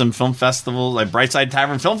 I have some film festivals, like Brightside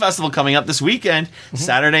Tavern Film Festival coming up this weekend,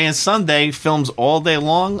 Saturday and Sunday. Films all day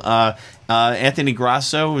long. Anthony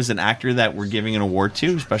Grasso is an actor that we're giving an award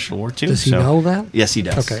to, special award to. Does he know that? Yes, he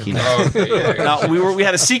does. Okay. He knows. Now, we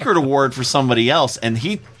had a secret award for somebody else, and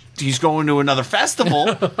he's going to another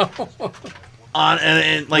festival.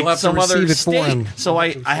 And like You'll have to some other receive it for state. him. So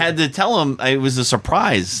I had to tell him it was a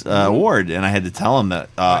surprise award, and I had to tell him that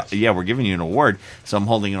yeah, we're giving you an award, so I'm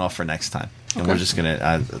holding it off for next time, and we're just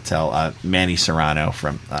gonna tell Manny Serrano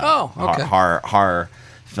from okay. horror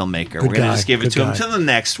filmmaker. We're gonna guy, just give it good to him guy. to the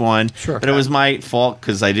next one. Sure. But it was my fault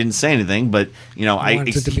because I didn't say anything. But wanted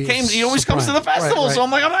it to be a he always comes to the surprise. festival, Right, so I'm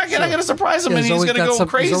like, I'm not gonna surprise him, and he's gonna go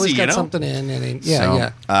crazy. He's always you got know? something in, and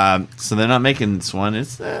So they're not making this one.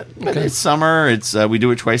 It's it's summer. It's we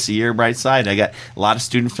do it twice a year. Brightside. I got a lot of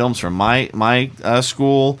student films from my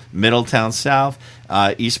school, Middletown South,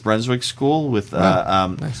 East Brunswick School with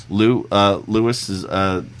nice. Lou Lewis is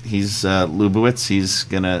he's Lubowitz. He's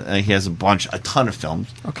gonna he has a ton of films,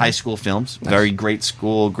 high school films. Very great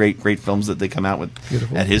school, great films that they come out with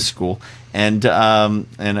Beautiful. at his school, and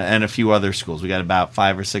a few other schools. We got about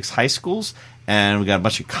 5 or 6 high schools. And we got a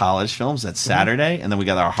bunch of college films. That's Saturday, and then we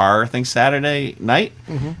got our horror thing Saturday night,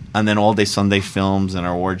 and then all day Sunday films and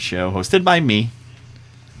our award show hosted by me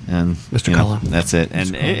and Mr. Cullen. That's it,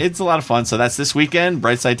 and it's a lot of fun. So that's this weekend,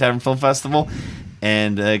 Brightside Tavern Film Festival,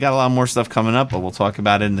 and got a lot more stuff coming up, but we'll talk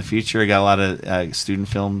about it in the future. I got a lot of student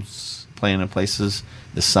films playing in places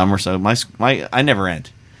this summer, so my I never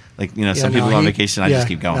end. Like some people go on vacation. I just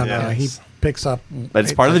keep going. No, he picks up. But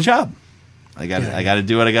it's part of the job. I got Yeah. to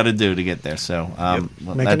do what I got to do to get there. So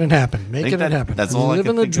Making it happen. Making it happen. That's all Living I the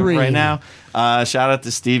can think of dream right now. Shout out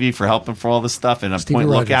to Stevie for helping for all this stuff. And a Stevie Point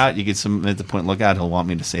Rogers. Lookout. You get some at the Point Lookout. He'll want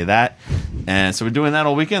me to say that. And so we're doing that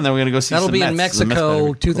all weekend. Then we're going to go see That'll some be Mets. in The Mets Mexico, better be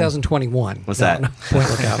cool. 2021. What's that? No, Point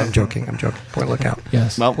Lookout. I'm joking. Point Lookout.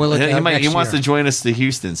 Yes. Well, We'll look he at wants next to year. join us to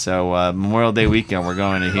Houston. So Memorial Day weekend, we're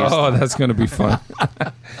going to Houston. Oh, that's gonna be fun.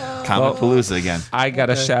 Comic Palooza again. I got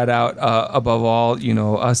to shout out above all,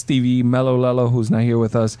 Stevie Mello Lello, who's not here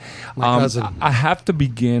with us. My cousin. I have to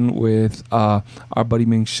begin with our buddy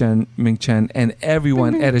Ming Chen, and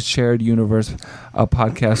everyone at a Shared Universe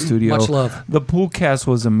podcast studio. Much love. The pool cast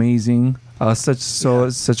was amazing.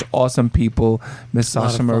 Such awesome people. Miss lot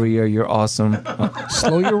of Sasha fun. Maria, you're awesome.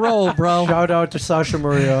 Slow your roll, bro. Shout out to Sasha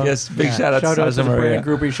Maria. Yes, big Yeah. shout out Shout to out to Sasha the Maria. brand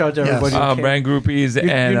groupie. Shout out to Yes. everybody. who came. Brand groupies You,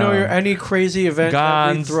 and you know, any crazy event that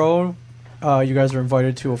we Gons. throw, you guys are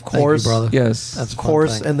invited to, of Thank you, course. brother. yes, That's a Of fun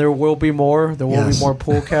course, thing. and there will be more. There will Yes. be more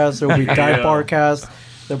pool casts. There will be dive bar casts.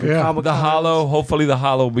 There'll be Yeah. comic the Hollow. Hopefully, the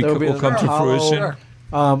Hollow There'll be will come to Hollow. fruition. Sure.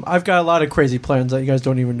 I've got a lot of crazy plans that you guys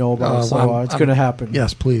don't even know about, so it's going to happen.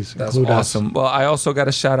 Yes, please. That's include us. awesome. Well, I also got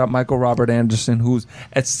to shout out Michael Robert Anderson, who's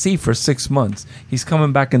at sea for 6 months. He's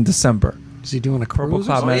coming back in December. Is he doing a Purple cruise?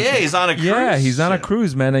 Cloud Oh, Man. yeah, he's on a cruise. Yeah, he's on a Shit.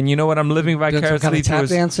 cruise, man. And you know what? I'm living Doing some vicariously kind of tap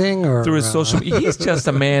dancing or through his social. He's just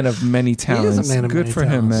a man of many He talents. is a man of Good many for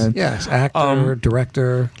him, talents. man. Yes, actor,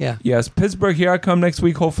 director. Yeah. Yes, Pittsburgh. Here I come next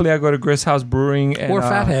week. Hopefully, I go to Grist House Brewing and Or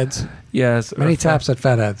Fatheads. Yes, Many or taps at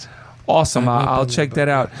Fatheads. Awesome. I've I'll been check there,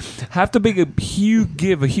 that out. Have to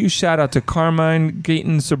give a huge shout out to Carmine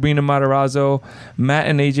Gayton, Sabrina Matarazzo, Matt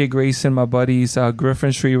and AJ Grayson, my buddies,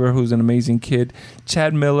 Griffin Shriver, who's an amazing kid,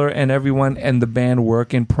 Chad Miller, and everyone, and the band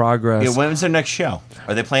Work in Progress. Yeah, when's their next show?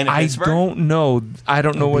 Are they playing in I Pittsburgh? don't know. I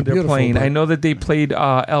don't know That'd when be they're beautiful, playing. but- I know that they played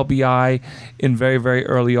LBI in very, very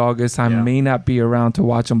early August. I Yeah. may not be around to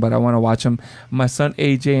watch them, but I want to watch them. My son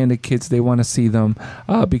AJ and the kids, they want to see them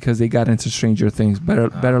because they got into Stranger Things.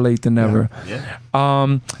 Better late than never.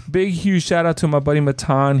 Yeah. Big, huge shout out to my buddy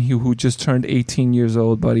Matan, who just turned 18 years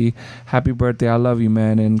old, buddy. Happy birthday. I love you,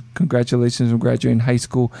 man. And congratulations on graduating high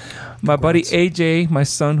school. My buddy AJ, my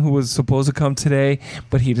son, who was supposed to come today,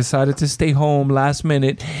 but he decided to stay home last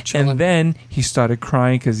minute. Chilling. And then he started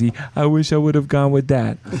crying because I wish I would have gone with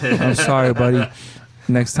Dad. I'm sorry, buddy.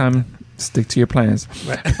 Next time, stick to your plans.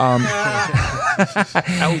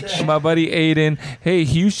 My buddy Aiden. Hey,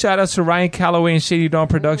 huge shout out to Ryan Calloway and Shady Dawn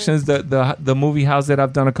Productions, the movie house that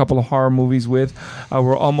I've done a couple of horror movies with.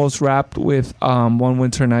 We're almost wrapped with One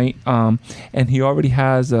Winter Night, and he already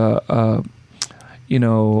has a He said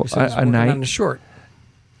he's a working night. on the short.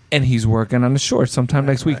 And he's working on the short sometime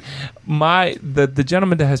next week. The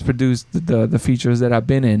gentleman that has produced the features that I've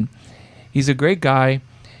been in, he's a great guy.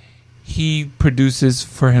 He produces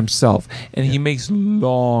for himself, and he makes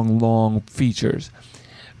long features,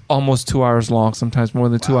 almost 2 hours long, sometimes more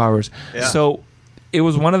than 2 hours. Yeah. So it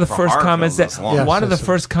was one of the For first horror comments films, that that's long. Yes, one of the yes,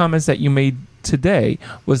 first comments that you made today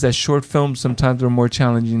was that short films sometimes are more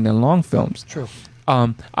challenging than long films. True.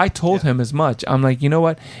 I told him as much. I'm like, you know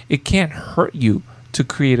what? It can't hurt you to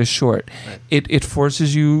create a short. Right. It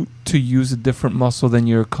forces you to use a different muscle than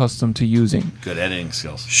you're accustomed to using. Good editing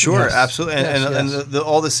skills. Sure, Yes. absolutely, and, Yes, and, yes. and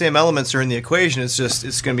all the same elements are in the equation. It's just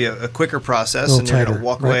it's going to be a quicker process, Little and you're going tighter, to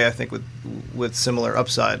walk right. away, I think, with similar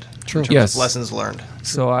upside. True. In terms Yes. of lessons learned.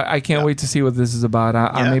 So I can't wait to see what this is about.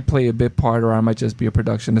 I Yeah. may play a bit part, or I might just be a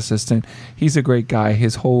production assistant. He's a great guy.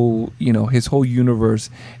 His whole universe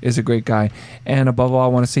is a great guy. And above all, I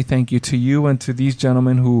want to say thank you to you and to these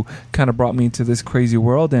gentlemen who kind of brought me into this crazy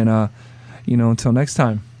world. And until next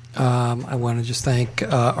time. I want to just thank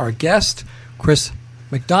our guest, Chris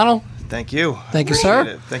McDonald. Thank you. Thank you, Appreciate sir,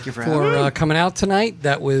 it. Thank you for having me. for coming out tonight.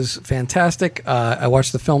 That was fantastic. I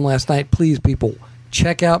watched the film last night. Please, people,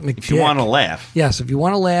 check out McDick. If you want to laugh. Yes, if you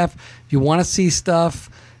want to laugh, if you want to see stuff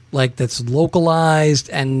like that's localized,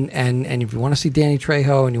 and if you want to see Danny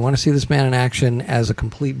Trejo and you want to see this man in action as a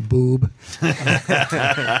complete boob,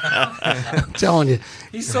 I'm telling you,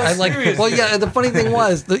 He's so I like. serious. Well, yeah. The funny thing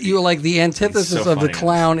was that you were like the antithesis He's so of the funny.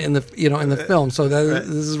 clown in the in the film. So this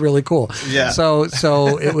is really cool. Yeah. So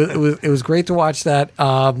it was great to watch that.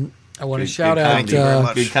 I want to Good- shout good out. comedy. Thank you very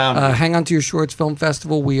much. Good comedy. Hang on to your shorts film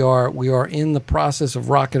festival. We are in the process of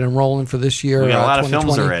rocking and rolling for this year. We got a lot of films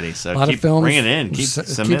 2020. already, so a lot keep of films. bringing it in. Keep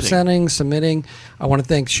submitting. I want to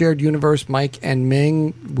thank Shared Universe, Mike and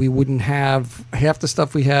Ming. We wouldn't have half the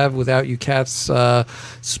stuff we have without you cats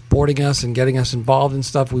supporting us and getting us involved in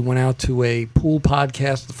stuff. We went out to a pool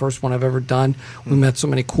podcast, the first one I've ever done. We met so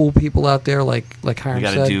many cool people out there, like Hiram We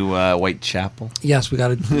got said. to do Whitechapel. Yes, we got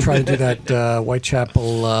to try to do that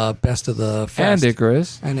Whitechapel Best of the Fest. And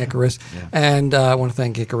Icarus. And Icarus. And I want to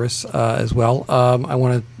thank Icarus as well. I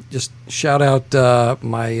want to just shout out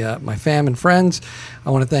my fam and friends. I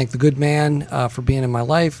want to thank the good man for being in my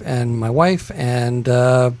life and my wife. And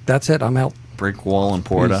that's it. I'm out. Brick Wall and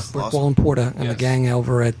Porta. Brick Wall and Porta and Yes. the gang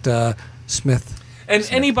over at Smith. And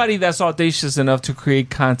anybody that's audacious enough to create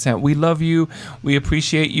content, we love you, we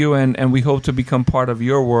appreciate you, and we hope to become part of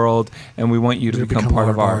your world, and we want you to become part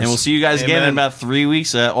of ours. And we'll see you guys again in Amen. about 3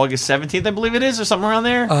 weeks. August 17th, I believe it is, or something around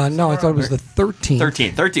there. No, I thought it was the 13th.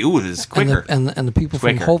 13th. 13th. Ooh, this is quicker. And the people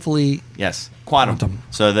from Quicker. hopefully Yes, Quantum. Quantum.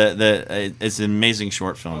 So it's an amazing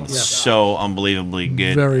short film. It's Yes. so unbelievably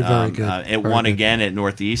good. Very, very good. It Very won good. again at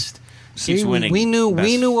Northeast. Keeps See, winning. we knew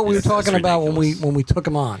Best- what we were it's talking about ridiculous. when we took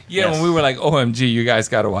him on. Yeah, Yes. when we were like, OMG, you guys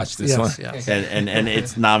got to watch this Yes, one. yes. And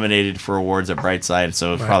it's nominated for awards at Brightside,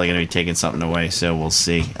 so it's Right. probably going to be taking something away. So we'll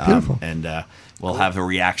see. Beautiful. And we'll have the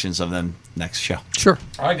reactions of them next show. Sure.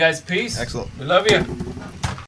 All right, guys, peace. Excellent. We love you.